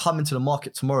that just come into the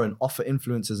market tomorrow and offer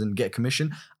influencers and get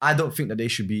commission, I don't think that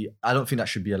should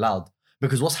be allowed.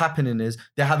 Because what's happening is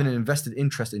they're having an invested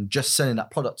interest in just selling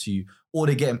that product to you, or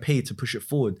they're getting paid to push it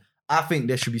forward. I think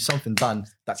there should be something done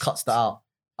that cuts that out.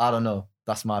 I don't know.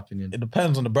 That's my opinion. It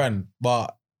depends on the brand,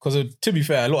 but because to be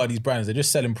fair, a lot of these brands, they're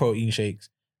just selling protein shakes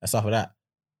and stuff like that.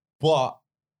 But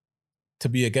to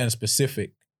be again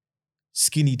specific,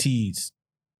 skinny teas,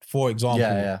 for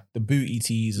example, the booty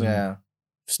teas and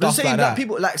stuff like that.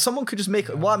 People, like, someone could just make,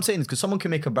 what I'm saying is, because someone can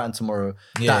make a brand tomorrow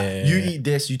that you eat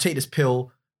this, you take this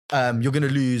pill, you're going to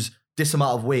lose this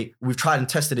amount of weight. We've tried and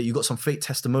tested it. You got some fake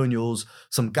testimonials,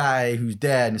 some guy who's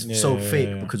there and it's so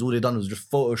fake because all they've done was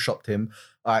just photoshopped him.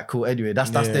 All right, cool. Anyway, that's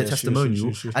their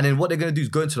testimonial. Sure. And then what they're going to do is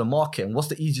go into the market. And what's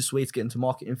the easiest way to get into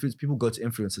market? Influence people go to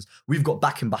influencers. We've got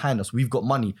backing behind us. We've got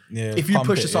money. If you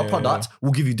push this our product,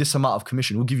 we'll give you this amount of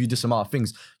commission. We'll give you this amount of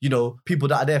things. People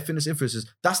that are there, fitness influencers,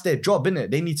 that's their job,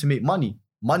 innit? They need to make money.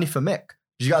 Money for Mech.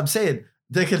 You know what I'm saying?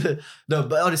 They're gonna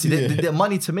but honestly, they're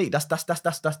money to make. That's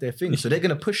their thing. So they're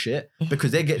gonna push it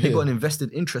because they got an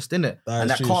invested interest in it, and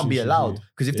that can't be allowed.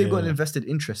 Because if they've got an invested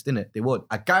interest in it, they won't.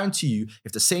 I guarantee you,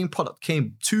 if the same product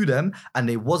came to them and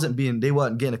they weren't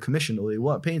getting a commission or they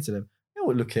weren't paying to them, they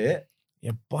would look at it.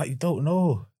 Yeah, but you don't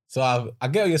know. So I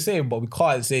get what you're saying, but we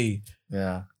can't say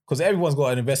because everyone's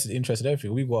got an invested interest in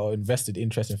everything. We've got an invested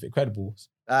interest in Fitcredibles,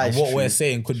 and what we're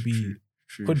saying could be.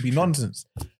 Could be nonsense.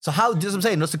 So how, just what I'm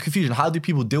saying, what's the confusion? How do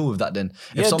people deal with that then?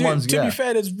 If someone's to be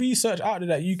fair, there's research out there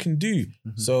that you can do.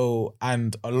 So,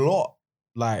 and a lot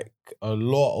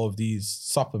of these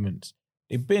supplements,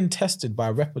 they've been tested by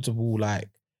reputable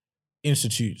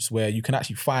institutes where you can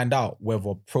actually find out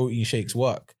whether protein shakes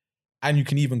work. And you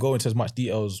can even go into as much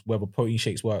details whether protein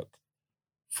shakes work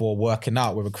for working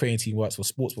out, whether creatine works for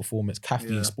sports performance,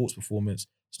 caffeine, sports performance,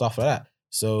 stuff like that.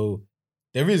 So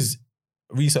there is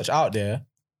research out there.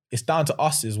 It's down to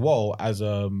us as well as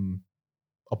a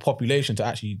population to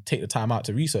actually take the time out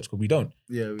to research, because we don't.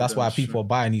 That's why people are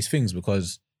buying these things,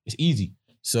 because it's easy.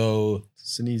 So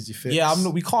it's an easy fix.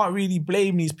 We can't really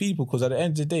blame these people, because at the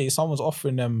end of the day, if someone's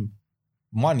offering them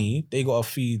money, they got to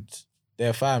feed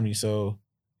their family. So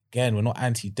again, we're not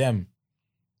anti them.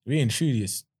 Really and truly,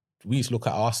 we need to look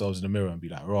at ourselves in the mirror and be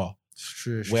like, raw.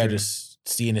 We're just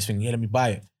seeing this thing. Yeah, let me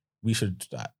buy it. We should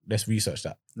let's research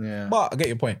that. But I get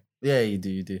your point. Yeah, you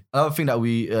do. Another thing that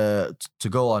we to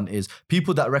go on is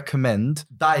people that recommend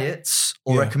diets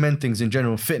or recommend things in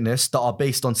general fitness that are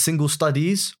based on single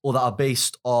studies or that are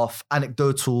based off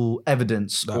anecdotal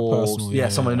evidence or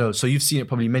personal, someone knows. So you've seen it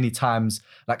probably many times.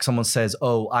 Like someone says,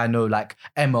 "Oh, I know like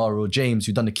Emma or James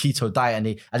who've done the keto diet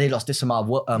and they lost this amount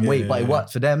of weight, but it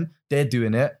worked for them. They're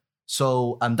doing it."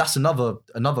 So that's another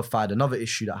fad, another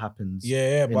issue that happens.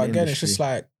 But again, it's just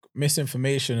like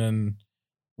misinformation, and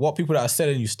what people that are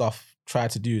selling you stuff try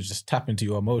to do is just tap into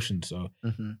your emotions. So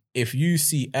if you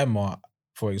see Emma,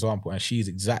 for example, and she's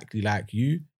exactly like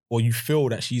you, or you feel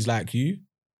that she's like you,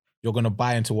 you're going to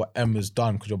buy into what Emma's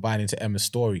done because you're buying into Emma's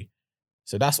story.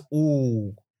 So that's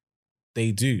all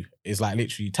they do, is like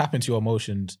literally tap into your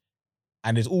emotions,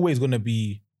 and there's always going to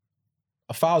be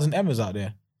 1,000 Emmas out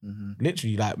there.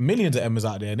 Literally like millions of Emmas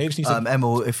out there, and they just need to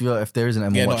Emma, if there is an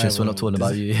Emma watching, so we're not talking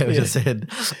about you. We just said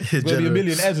there's gonna be a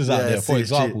million Ezras out there, for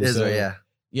example.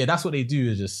 That's what they do,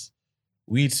 is just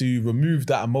we need to remove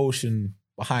that emotion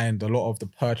behind a lot of the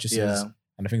purchases and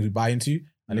the things we buy into,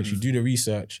 and literally do the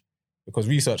research, because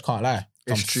research can't lie.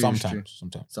 Sometimes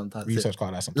research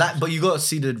can't lie. Sometimes. But you got to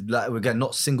see again,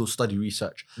 not single study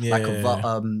research,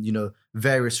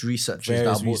 various researchers that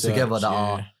are brought together that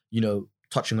are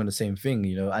touching on the same thing,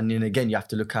 and then again you have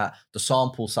to look at the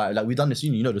sample size. Like we've done this,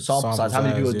 the sample size, how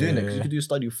many people are doing it? Because you could do a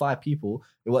study with 5 people.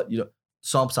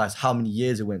 Sample size, how many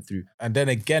years it went through. And then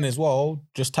again as well,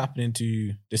 just tapping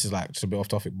into, this is like just a bit off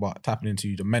topic, but tapping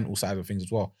into the mental side of things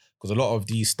as well, because a lot of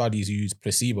these studies use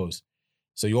placebos.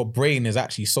 So your brain is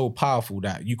actually so powerful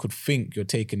that you could think you're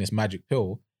taking this magic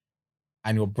pill,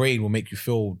 and your brain will make you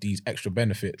feel these extra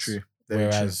benefits.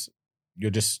 Whereas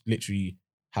you're just literally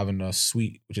having a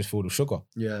sweet, which is filled with sugar.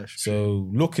 Yeah. So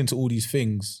look into all these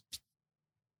things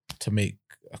to make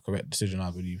a correct decision,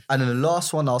 I believe. And then the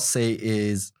last one I'll say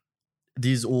is,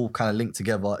 these all kind of link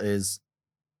together, is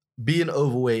being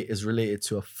overweight is related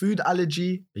to a food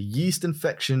allergy, a yeast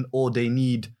infection, or they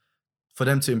need, for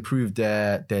them to improve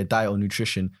their diet or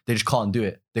nutrition, they just can't do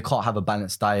it. They can't have a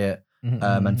balanced diet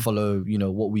and follow, you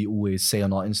know, what we always say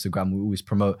on our Instagram, we always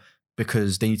promote,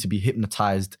 because they need to be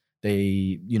hypnotized.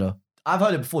 They, you know, I've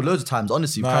heard it before loads of times,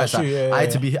 honestly. I've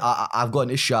got an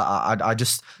issue. I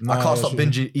can't stop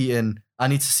binge eating. I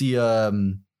need to see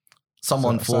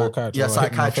someone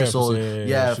psychiatrist or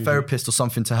therapist or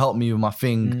something to help me with my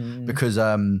thing, because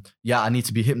I need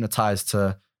to be hypnotized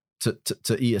to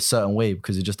eat a certain way,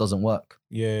 because it just doesn't work.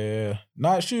 Yeah.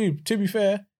 No, it's true. To be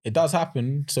fair, it does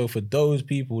happen. So for those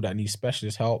people that need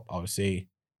specialist help, I would say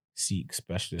seek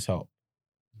specialist help.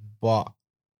 But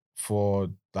for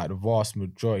like the vast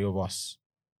majority of us,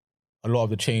 a lot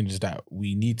of the changes that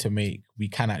we need to make, we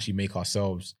can actually make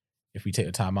ourselves if we take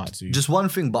the time out to. Just one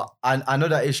thing, but I know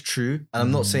that is true, and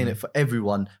I'm not saying it for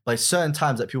everyone, but certain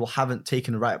times that people haven't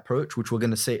taken the right approach, which we're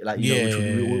going to say, like, you know, which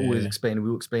we always explain, we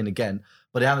will explain again,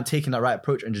 but they haven't taken that right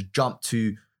approach and just jumped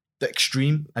to the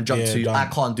extreme and I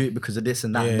can't do it because of this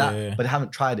and that and that, but they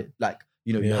haven't tried it. Like,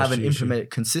 you know, you haven't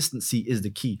implemented. Consistency is the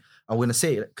key. I'm going to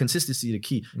say it, consistency is the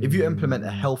key. If you implement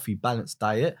a healthy, balanced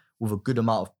diet with a good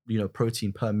amount of, you know,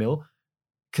 protein per meal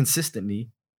consistently,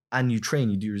 and you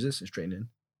do resistance training,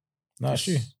 that's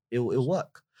true. It'll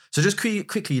work. So just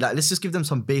quickly, like, let's just give them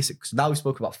some basics. Now we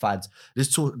spoke about fads.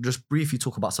 Let's just briefly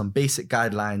talk about some basic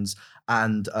guidelines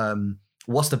and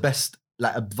what's the best,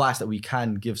 like, advice that we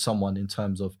can give someone in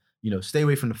terms of, you know, stay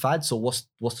away from the fads. So what's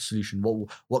the solution?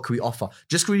 What can we offer?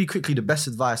 Just really quickly, the best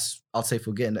advice I'll say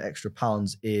for getting the extra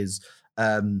pounds is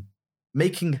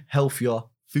making healthier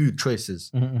food choices,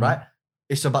 right?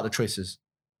 It's about the choices.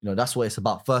 You know, that's what it's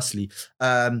about. Firstly,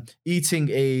 eating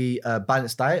a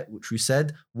balanced diet, which we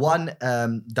said. One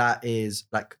that is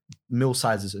like meal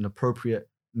sizes, an appropriate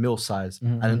meal size.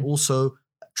 And then also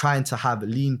trying to have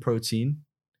lean protein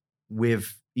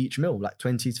with each meal, like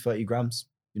 20 to 30 grams.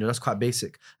 You know, that's quite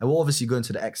basic. And we'll obviously go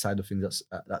into the X side of things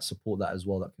that support that as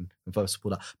well, that can further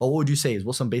support that. But what would you say is,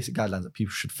 what's some basic guidelines that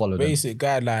people should follow? Basic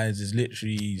guidelines is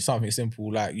literally something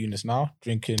simple like Eunice now,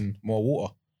 drinking more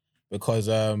water. Because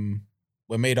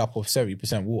we're made up of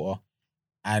 70% water.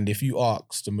 And if you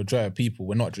ask the majority of people,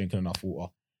 we're not drinking enough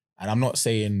water. And I'm not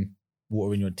saying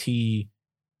water in your tea,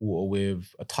 water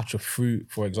with a touch of fruit,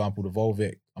 for example, the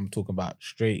Volvic. I'm talking about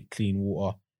straight, clean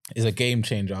water. It's a game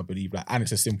changer, I believe. Like, and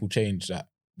it's a simple change that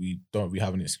we don't really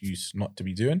have an excuse not to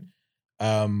be doing.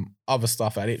 Other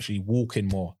stuff like literally walking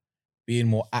more, being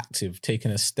more active,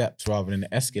 taking the steps rather than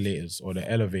the escalators or the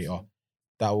elevator,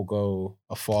 that will go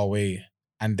a far way.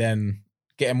 And then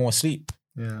getting more sleep.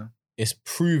 Yeah. It's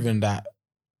proven that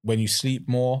when you sleep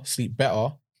more, sleep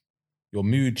better, your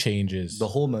mood changes. The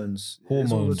hormones are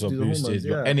boosted.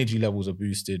 Your energy levels are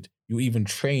boosted. You even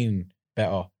train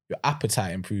better. Your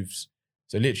appetite improves.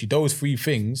 So literally those three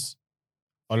things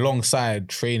alongside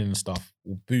training and stuff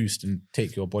will boost and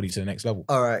take your body to the next level.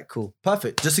 All right, cool.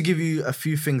 Perfect. Just to give you a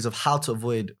few things of how to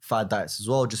avoid fad diets as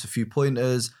well, just a few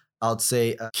pointers. I'd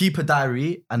say keep a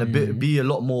diary and be a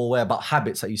lot more aware about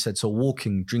habits, like you said. So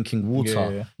walking, drinking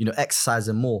water, you know,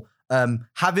 exercising more.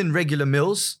 Having regular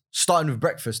meals, starting with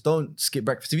breakfast. Don't skip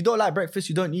breakfast. If you don't like breakfast,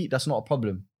 you don't eat. That's not a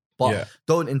problem. But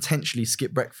don't intentionally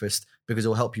skip breakfast, because it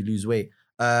will help you lose weight.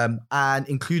 And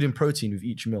including protein with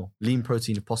each meal. Lean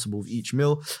protein if possible with each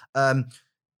meal.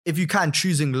 If you can,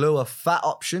 choosing lower fat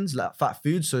options, like fat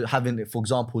foods. So having, for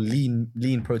example,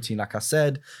 lean protein, like I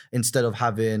said, instead of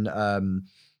having...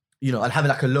 you know, and having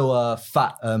like a lower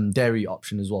fat dairy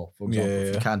option as well, for example,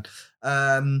 if you can.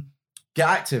 Get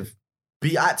active.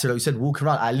 Be active, like you said, walk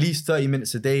around at least 30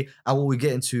 minutes a day. And what we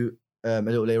get into a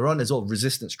little later on is all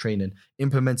resistance training,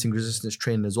 implementing resistance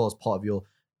training as well as part of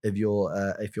your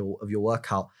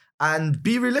workout. And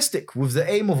be realistic with the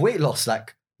aim of weight loss.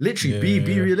 Like, literally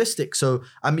be realistic. So,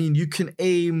 I mean, you can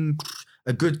aim,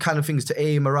 a good kind of thing is to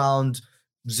aim around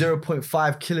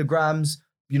 0.5 kilograms,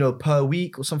 you know, per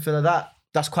week or something like that.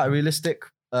 That's quite a realistic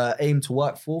aim to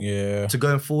work for. To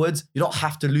going forwards. You don't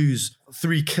have to lose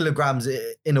 3 kilograms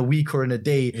in a week or in a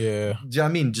day. Do you know what I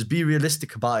mean? Just be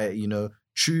realistic about it, you know.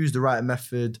 Choose the right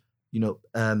method, you know,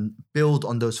 build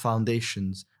on those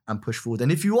foundations and push forward.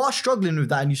 And if you are struggling with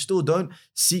that and you still don't,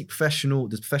 seek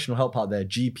there's professional help out there,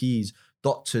 GPs,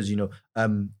 doctors, you know,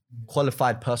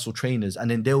 qualified personal trainers, and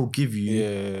then they'll give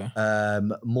you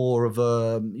more of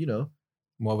a, you know,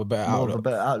 more of a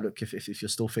better outlook if you're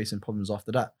still facing problems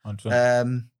after that.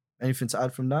 100%. Anything to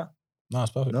add from that? No,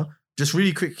 it's perfect. No? Just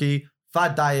really quickly,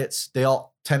 fad diets, they are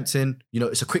tempting. You know,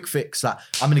 it's a quick fix. Like,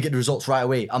 I'm going to get the results right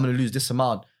away. I'm going to lose this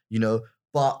amount, you know.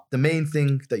 But the main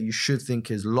thing that you should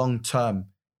think is long-term,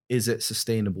 is it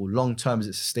sustainable? Long-term, is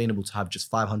it sustainable to have just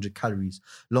 500 calories?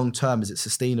 Long-term, is it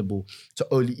sustainable to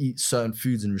only eat certain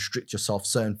foods and restrict yourself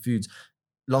certain foods?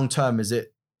 Long-term, is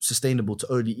it sustainable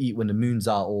to only eat when the moon's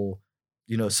out or,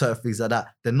 you know, certain things like that?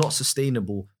 They're not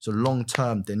sustainable. So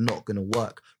long-term, they're not going to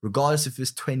work. Regardless if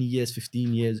it's 20 years,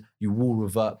 15 years, you will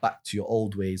revert back to your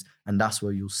old ways. And that's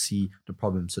where you'll see the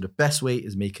problem. So the best way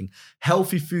is making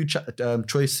healthy food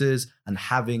choices and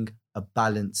having a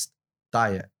balanced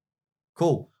diet.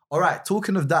 Cool. All right,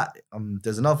 talking of that,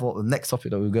 there's another one, the next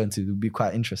topic that we're going to will be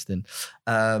quite interesting,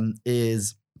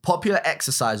 is popular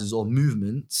exercises or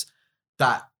movements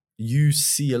that you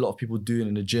see a lot of people doing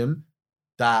in the gym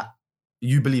that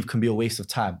you believe can be a waste of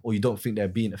time or you don't think they're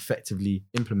being effectively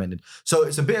implemented. So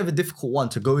it's a bit of a difficult one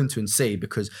to go into and say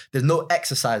because there's no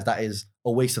exercise that is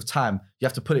a waste of time. You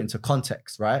have to put it into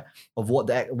context, right? Of what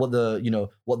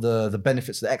the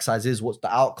benefits of the exercise is, what's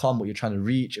the outcome, what you're trying to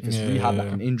reach, if it's rehab,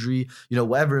 like an injury, you know,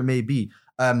 whatever it may be.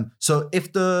 So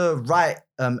if the right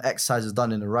exercise is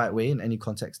done in the right way in any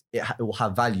context, it will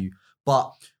have value.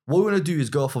 But what we want to do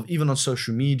is go off of, even on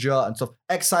social media and stuff,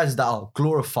 exercises that are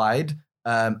glorified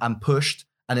and pushed,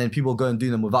 and then people go and do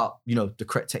them without, you know, the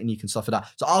correct technique and stuff like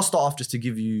that. So I'll start off just to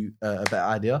give you a better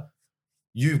idea.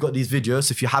 You've got these videos,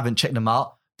 if you haven't checked them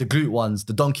out, the glute ones,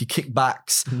 the donkey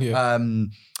kickbacks,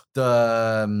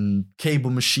 the cable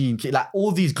machine, like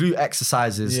all these glute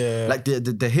exercises, like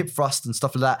the hip thrust and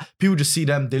stuff like that. People just see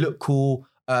them, they look cool.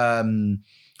 An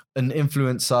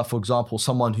influencer, for example,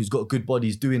 someone who's got a good body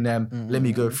is doing them. Let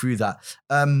me go through that.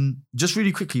 Just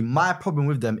really quickly, my problem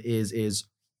with them is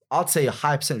I'd say a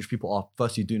high percentage of people are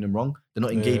firstly doing them wrong. They're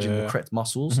not engaging the correct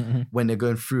muscles when they're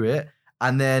going through it.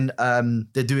 And then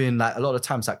they're doing like a lot of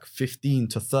times like 15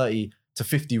 to 30 to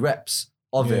 50 reps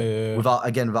of it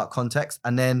without context.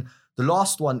 And then the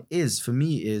last one is, for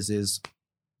me, it's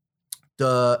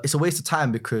a waste of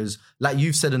time because, like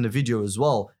you've said in the video as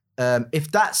well, if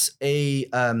that's a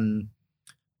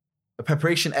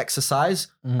preparation exercise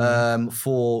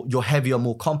for your heavier,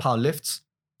 more compound lifts,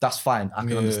 that's fine. I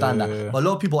can understand that. But a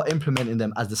lot of people are implementing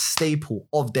them as the staple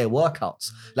of their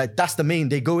workouts. Like that's the main,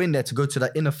 they go in there to go to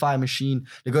that inner thigh machine.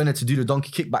 They go in there to do the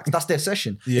donkey kickbacks. That's their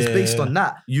session. It's based on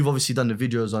that. You've obviously done the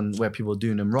videos on where people are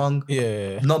doing them wrong.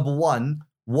 Number one,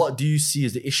 what do you see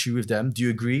as the issue with them? Do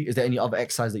you agree? Is there any other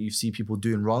exercise that you see people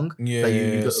doing wrong that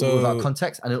you without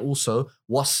context? And then also,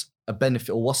 what's a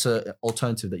benefit or what's an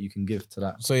alternative that you can give to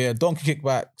that? So donkey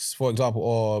kickbacks, for example,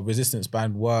 or resistance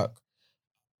band work,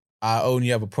 I only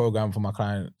have a program for my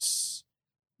clients.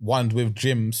 One with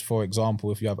gyms, for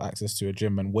example, if you have access to a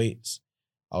gym and weights,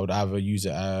 I would either use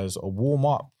it as a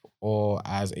warm-up or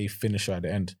as a finisher at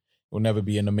the end. It will never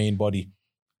be in the main body.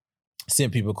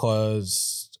 Simply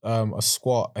because a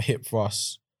squat, a hip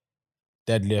thrust,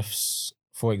 deadlifts,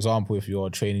 for example, if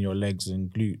you're training your legs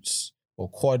and glutes or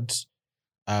quads,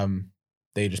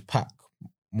 they just pack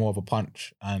more of a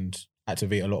punch and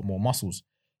activate a lot more muscles.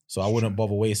 So I wouldn't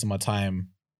bother wasting my time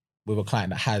with a client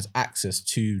that has access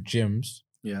to gyms,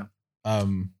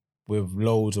 with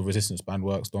loads of resistance band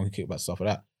works, donkey kickback, stuff like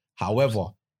that. However,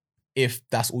 if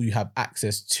that's all you have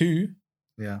access to,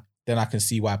 then I can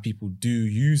see why people do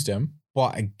use them.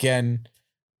 But again,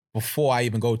 before I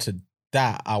even go to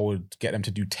that, I would get them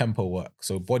to do tempo work.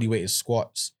 So body weighted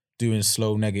squats, doing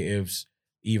slow negatives,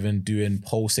 even doing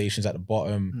pulsations at the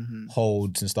bottom,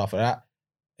 holds and stuff like that.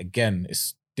 Again,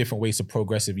 it's different ways to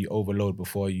progressively overload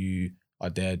before you are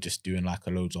there just doing like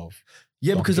a loads of...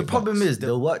 because the problem is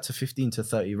they'll work to 15 to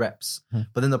 30 reps.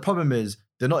 But then the problem is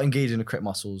they're not engaging the correct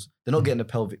muscles. They're not getting the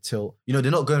pelvic tilt. You know,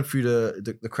 they're not going through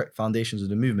the correct foundations of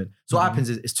the movement. So what happens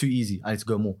is it's too easy. I need to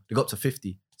go more. They go up to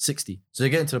 50, 60. So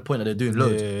they're getting to the point that they're doing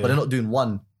loads, but they're not doing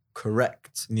one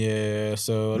correct.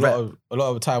 So a lot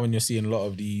of the time when you're seeing a lot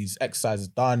of these exercises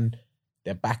done,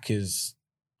 their back is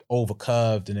over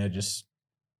curved and they're just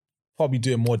probably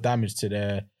doing more damage to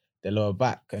their lower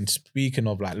back. And speaking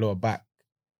of like lower back,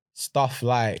 stuff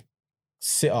like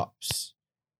sit-ups,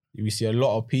 we see a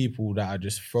lot of people that are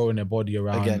just throwing their body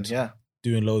around,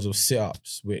 doing loads of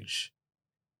sit-ups, which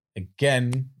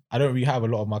again, I don't really have a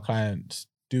lot of my clients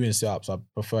doing sit-ups. I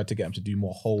prefer to get them to do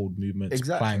more hold movements,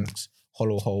 planks,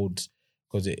 hollow holds,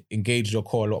 because it engages your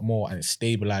core a lot more and it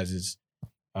stabilizes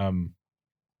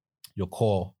your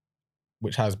core,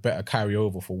 which has better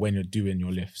carryover for when you're doing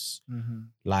your lifts,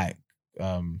 like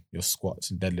your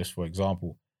squats and deadlifts, for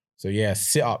example. So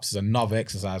sit-ups is another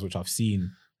exercise which I've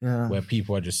seen where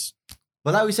people are just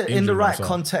But like we said, in the right themselves.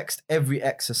 context, every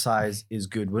exercise is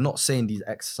good. We're not saying these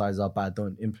exercises are bad,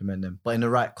 don't implement them. But in the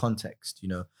right context, you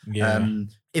know. Yeah.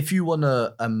 If you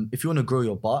wanna grow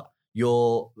your butt,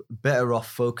 you're better off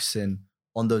focusing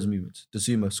on those movements, the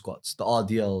sumo squats, the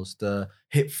RDLs, the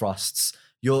hip thrusts.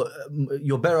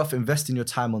 You're better off investing your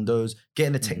time on those,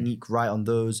 getting the technique right on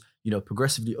those, you know,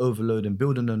 progressively overloading,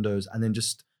 building on those, and then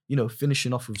just, you know,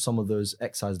 finishing off with some of those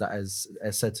exercises that as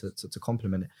said to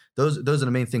complement it. Those are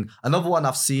the main thing. Another one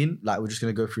I've seen, like we're just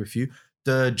gonna go through a few.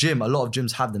 The gym, a lot of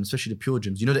gyms have them, especially the pure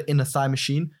gyms. You know, the inner thigh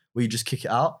machine where you just kick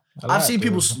it out. I've seen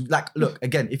people like, look,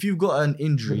 again, if you've got an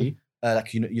injury,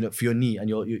 like you know, for your knee and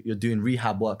you're doing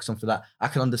rehab work, something like that, I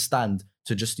can understand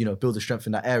to just, you know, build the strength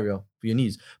in that area for your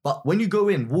knees. But when you go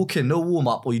in, walk in, no warm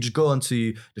up, or you just go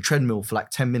onto the treadmill for like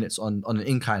 10 minutes on an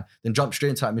incline, then jump straight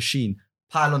into that machine,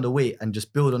 pile on the weight and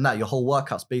just build on that. Your whole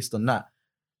workout's based on that.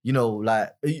 You know,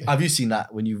 like, have you seen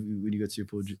that when you go to your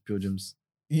pure gyms?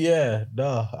 Yeah,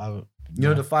 no. You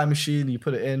know, the thigh machine, you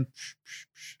put it in,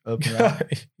 open it up.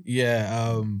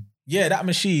 Yeah, that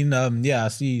machine, I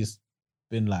see it's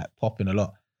been like popping a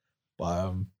lot.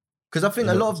 But because I think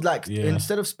a lot of like,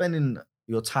 instead of spending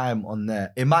your time on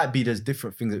there, it might be there's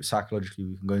different things that psychologically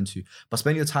we can go into, but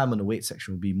spending your time on the weight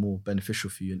section will be more beneficial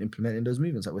for you and implementing those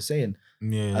movements like we're saying,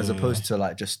 as opposed to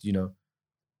like just, you know,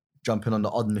 jumping on the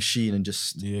odd machine and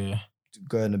just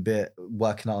going a bit,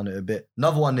 working out on it a bit.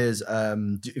 Another one is,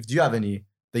 do you have any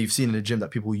that you've seen in the gym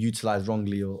that people utilize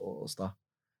wrongly or stuff,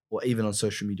 or even on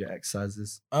social media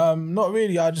exercises? Not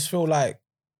really. I just feel like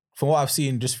from what I've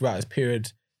seen just throughout this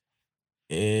period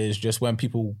is just when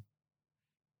people,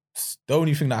 the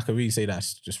only thing that I can really say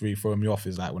that's just really throwing me off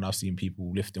is like when I've seen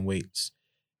people lifting weights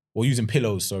or using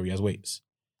pillows, as weights.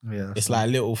 Yeah, it's like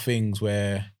little things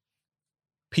where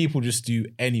people just do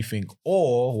anything,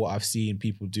 or what I've seen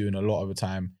people doing a lot of the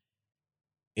time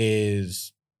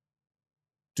is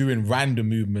doing random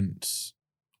movements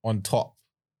on top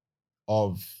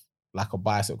of like a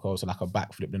bicep curl, so like a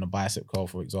backflip in a bicep curl,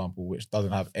 for example, which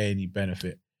doesn't have any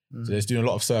benefit. So there's doing a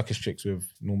lot of circus tricks with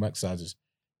normal exercises.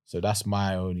 So that's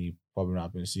my only problem that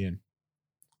I've been seeing.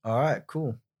 All right,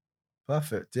 cool.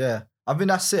 Perfect. Yeah. I think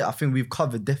that's it. I think we've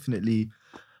covered definitely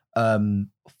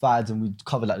fads, and we've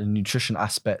covered like the nutrition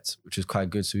aspect, which is quite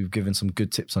good. So we've given some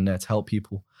good tips on there to help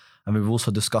people. And we've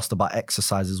also discussed about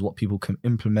exercises, what people can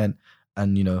implement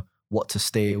and, you know, what to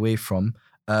stay away from.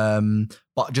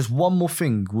 But just one more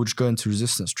thing, we'll just go into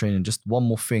resistance training. Just one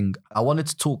more thing. I wanted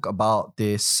to talk about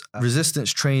this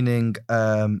resistance training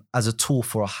as a tool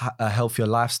for a healthier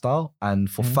lifestyle and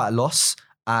for fat loss,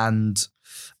 and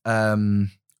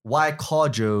why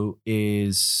cardio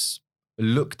is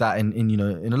looked at in you know,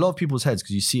 in a lot of people's heads,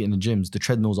 because you see it in the gyms, the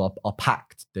treadmills are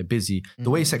packed, they're busy. The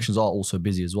weight sections are also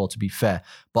busy as well, to be fair.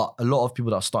 But a lot of people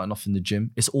that are starting off in the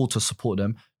gym, it's all to support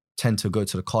them, tend to go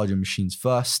to the cardio machines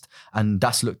first, and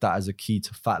that's looked at as a key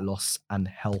to fat loss and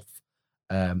health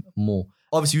more.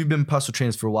 Obviously, we've been personal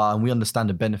trainers for a while and we understand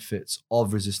the benefits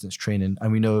of resistance training,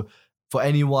 and we know for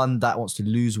anyone that wants to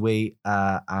lose weight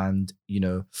and, you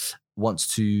know,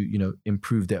 wants to, you know,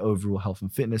 improve their overall health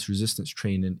and fitness, resistance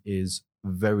training is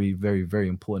very, very, very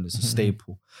important. It's a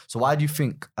staple. So why do you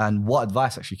think, and what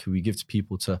advice actually can we give to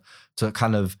people to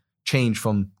kind of change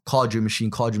from cardio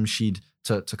machine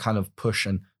to kind of push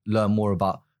and learn more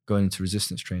about going into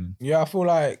resistance training? Yeah, I feel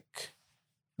like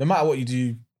no matter what you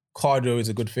do, cardio is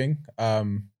a good thing.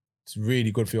 It's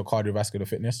really good for your cardiovascular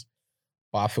fitness.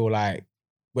 But I feel like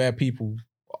where people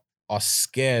are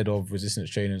scared of resistance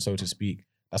training, so to speak,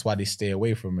 that's why they stay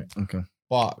away from it. Okay.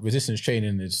 But resistance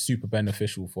training is super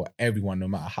beneficial for everyone, no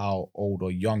matter how old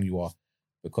or young you are.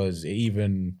 Because it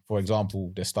even, for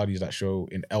example, there's studies that show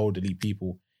in elderly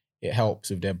people, it helps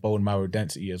with their bone marrow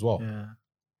density as well. Yeah.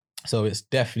 So it's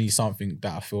definitely something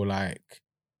that I feel like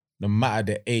no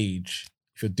matter the age,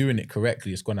 if you're doing it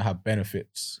correctly, it's going to have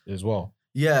benefits as well.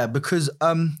 Yeah, because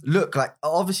look, like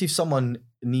obviously if someone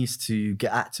needs to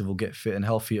get active or get fit and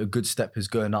healthy, a good step is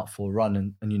going out for a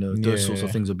run and you know, those sorts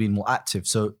of things are being more active.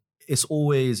 So it's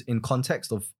always in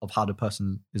context of how the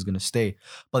person is going to stay.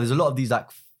 But there's a lot of these like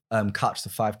couch to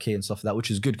 5K and stuff like that,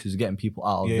 which is good because it's getting people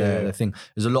out of their thing.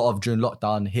 There's a lot of, during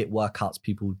lockdown, HIIT workouts,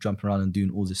 people jumping around and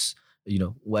doing all this, you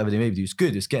know, whatever they may do. It's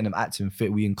good. It's getting them active and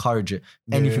fit. We encourage it.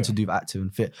 Anything to do with active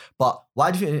and fit. But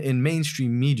why do you think in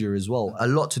mainstream media as well, a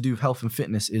lot to do with health and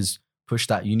fitness is push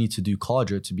that you need to do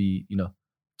cardio to be, you know,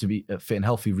 to be fit and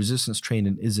healthy. Resistance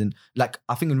training isn't, like,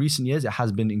 I think in recent years it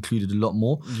has been included a lot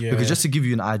more. Because just to give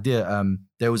you an idea,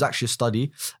 there was actually a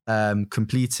study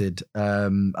completed,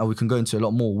 and we can go into a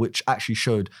lot more, which actually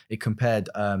showed it compared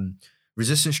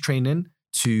resistance training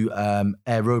to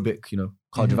aerobic,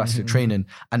 cardiovascular training,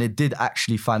 and it did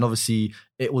actually find. Obviously,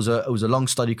 it was a long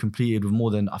study completed with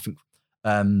more than, I think,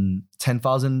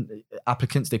 10,000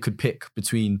 applicants. They could pick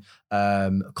between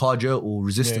cardio or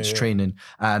resistance training,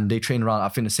 and they train around, I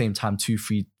think, the same time,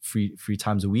 three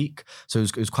times a week. So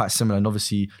it was quite similar, and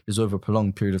obviously it was over a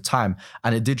prolonged period of time.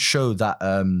 And it did show that,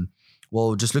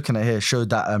 just looking at here, it showed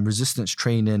that resistance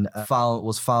training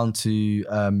was found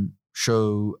to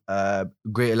show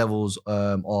greater levels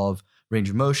of range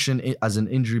of motion as an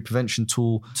injury prevention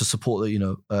tool to support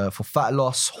for fat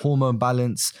loss, hormone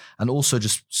balance, and also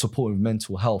just supporting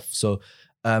mental health. So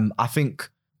I think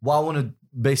what I want to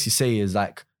basically say is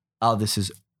this is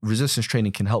resistance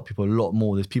training can help people a lot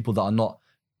more. There's people that are not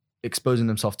exposing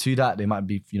themselves to that. They might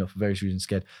be, for various reasons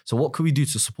scared. So what can we do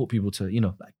to support people to,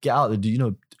 get out there,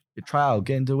 do, try out,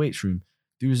 get into the weights room,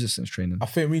 do resistance training? I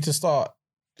think we need to start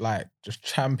just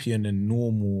championing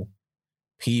normal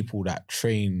people that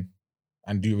train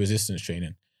and do resistance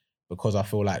training, because I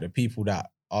feel like the people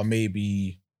that are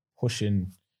maybe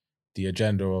pushing the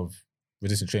agenda of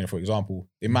resistance training, for example,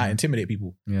 they might intimidate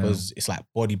people because it's like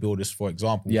bodybuilders, for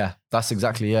example. Yeah, that's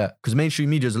exactly because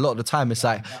mainstream media is a lot of the time it's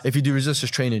like if you do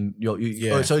resistance training,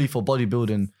 it's only for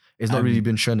bodybuilding. It's not really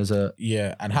been shown as a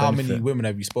And how many women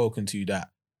have you spoken to that,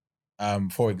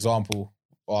 for example,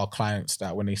 our clients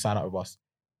that when they sign up with us,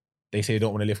 they say they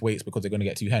don't want to lift weights because they're going to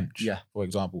get too hench, for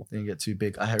example. They get too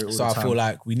big. I hear it all the time. So I feel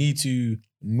like we need to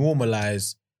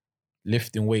normalize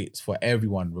lifting weights for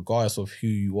everyone, regardless of who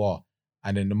you are.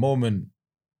 And in the moment,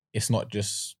 it's not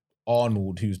just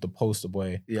Arnold who's the poster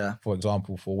boy, for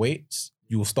example, for weights.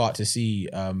 You'll start to see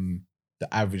the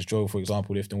average Joe, for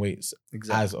example, lifting weights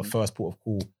as a first port of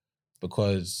call,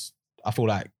 because I feel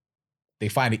like they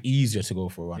find it easier to go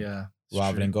for a run.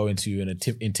 Rather than going to an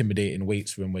intimidating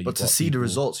weights room where you. But to see the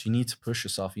results, you need to push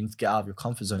yourself. You need to get out of your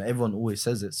comfort zone. Everyone always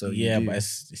says it. So but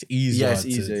it's easier. Yeah, it's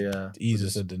easier. Easier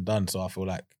said than done. So I feel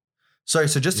like. Sorry,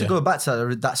 so just to go back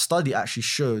to that study actually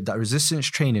showed that resistance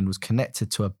training was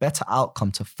connected to a better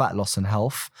outcome to fat loss and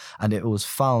health, and it was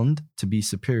found to be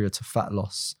superior to fat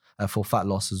loss for fat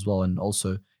loss as well, and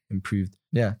also improved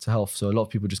to health. So a lot of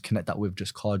people just connect that with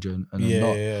just cardio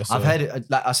and So, I've heard it,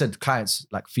 like I said, clients,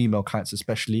 like female clients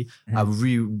especially, are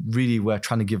really we're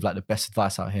trying to give like the best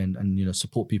advice out here and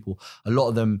support people. A lot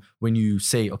of them, when you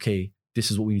say, okay, this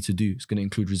is what we need to do, it's going to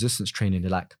include resistance training,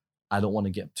 they're like, I don't want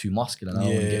to get too muscular, I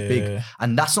don't want to get big.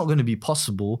 And that's not going to be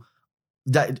possible.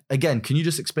 That again, can you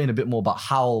just explain a bit more about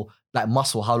how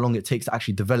muscle, how long it takes to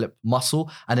actually develop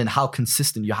muscle, and then how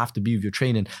consistent you have to be with your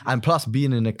training, and plus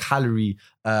being in a calorie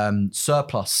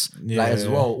surplus as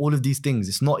well. All of these things,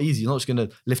 it's not easy. You're not just gonna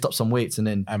lift up some weights and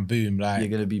then boom, you're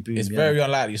gonna be boom. It's very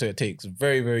unlikely. So it takes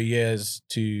very, very years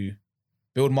to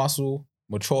build muscle,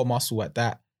 mature muscle at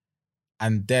that,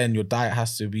 and then your diet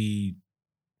has to be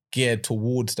geared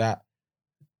towards that.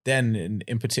 Then,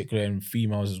 in particular, in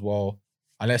females as well,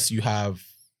 unless you have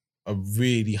a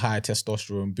really high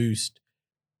testosterone boost,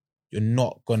 you're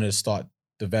not going to start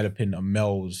developing a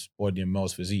male's body and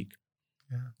male's physique.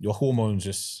 Your hormones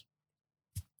just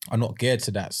are not geared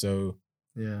to that. So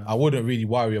I wouldn't really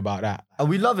worry about that. And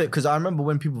we love it because I remember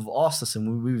when people have asked us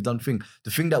and we've done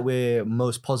the thing that we're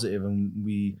most positive and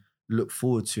we look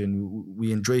forward to and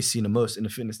we enjoy seeing the most in the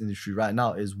fitness industry right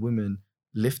now is women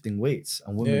lifting weights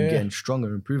and women getting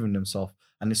stronger, improving themselves.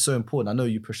 And it's so important. I know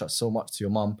you push that so much to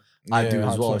your mum. I do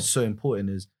as well. It's so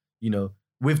important is,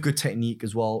 with good technique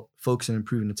as well, focusing on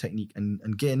improving the technique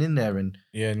and getting in there. And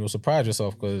and you'll surprise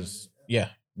yourself because,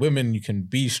 women, you can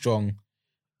be strong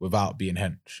without being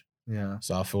hench.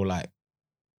 So I feel like,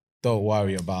 don't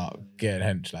worry about getting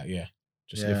hench.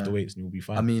 Just lift the weights and you'll be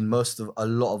fine. I mean, a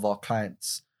lot of our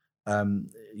clients,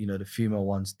 the female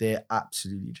ones, they're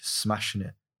absolutely just smashing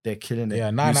it. They're killing it.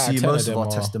 You see most of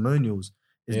our testimonials.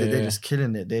 They're just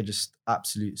killing it. They're just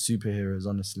absolute superheroes,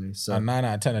 honestly. So and 9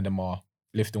 out of 10 of them are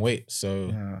lifting weights.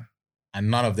 So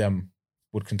and none of them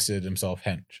would consider themselves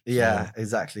hench. So,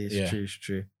 exactly. It's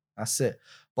true. That's it.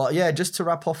 But just to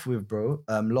wrap off with, bro,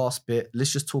 last bit,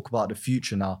 let's just talk about the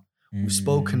future now. We've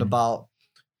spoken about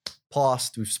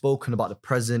past, we've spoken about the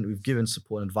present, we've given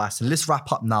support and advice. And let's wrap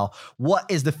up now. What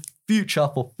is the future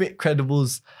for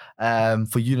Fitcredibles,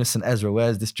 for Eunice and Ezra?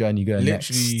 Where's this journey going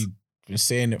next? Literally been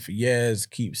saying it for years,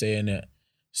 keep saying it.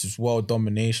 It's just world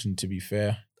domination, to be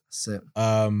fair. That's it.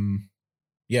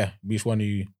 We just want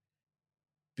to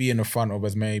be in the front of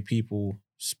as many people,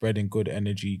 spreading good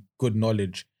energy, good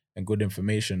knowledge, and good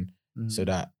information so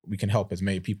that we can help as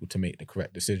many people to make the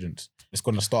correct decisions. It's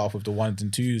going to start off with the ones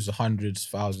and twos, the hundreds,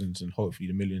 thousands, and hopefully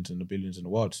the millions and the billions in the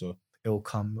world. So it'll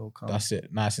come. That's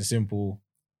it. Nice and simple.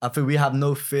 I think we have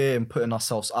no fear in putting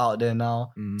ourselves out there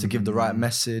now to give the right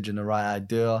message and the right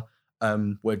idea.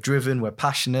 We're driven, we're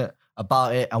passionate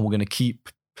about it, and we're going to keep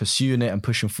pursuing it and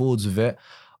pushing forwards with it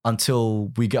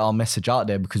until we get our message out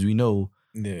there, because we know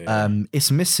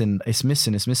it's missing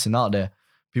out there.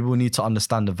 People need to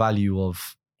understand the value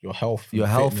of your health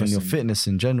and your fitness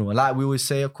in general. Like we always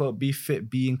say, quote, be fit,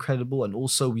 be incredible. And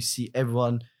also we see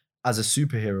everyone as a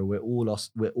superhero. We're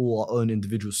all our own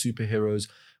individual superheroes.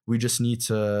 We just need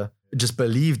to just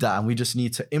believe that, and we just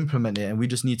need to implement it, and we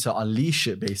just need to unleash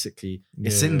it, basically.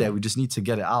 It's in there. We just need to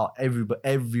get it out.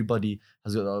 Everybody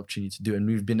has got the opportunity to do it. And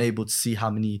we've been able to see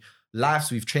how many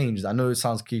lives we've changed. I know it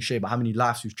sounds cliche, but how many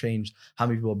lives we've changed, how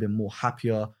many people have been more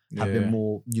happier, have been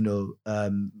more,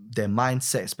 their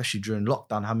mindset, especially during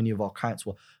lockdown, how many of our clients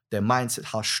were, their mindset,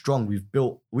 how strong we've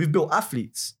built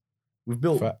athletes. We've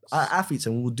built athletes,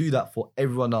 and we'll do that for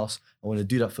everyone else. I want to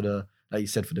do that for the, like you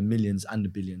said, for the millions and the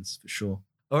billions, for sure.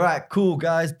 All right, cool,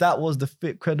 guys. That was the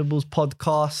Fitcredibles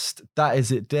podcast. That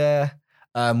is it there.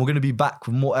 We're going to be back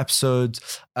with more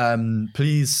episodes.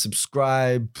 Please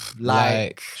subscribe,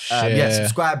 like share.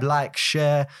 Subscribe, like,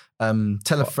 share.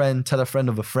 Tell a friend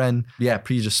of a friend. Yeah,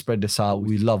 please just spread this out.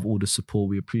 We love all the support.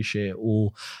 We appreciate it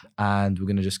all. And we're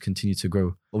going to just continue to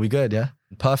grow. Are we good, yeah?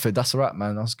 Perfect. That's all right,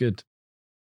 man. That's good.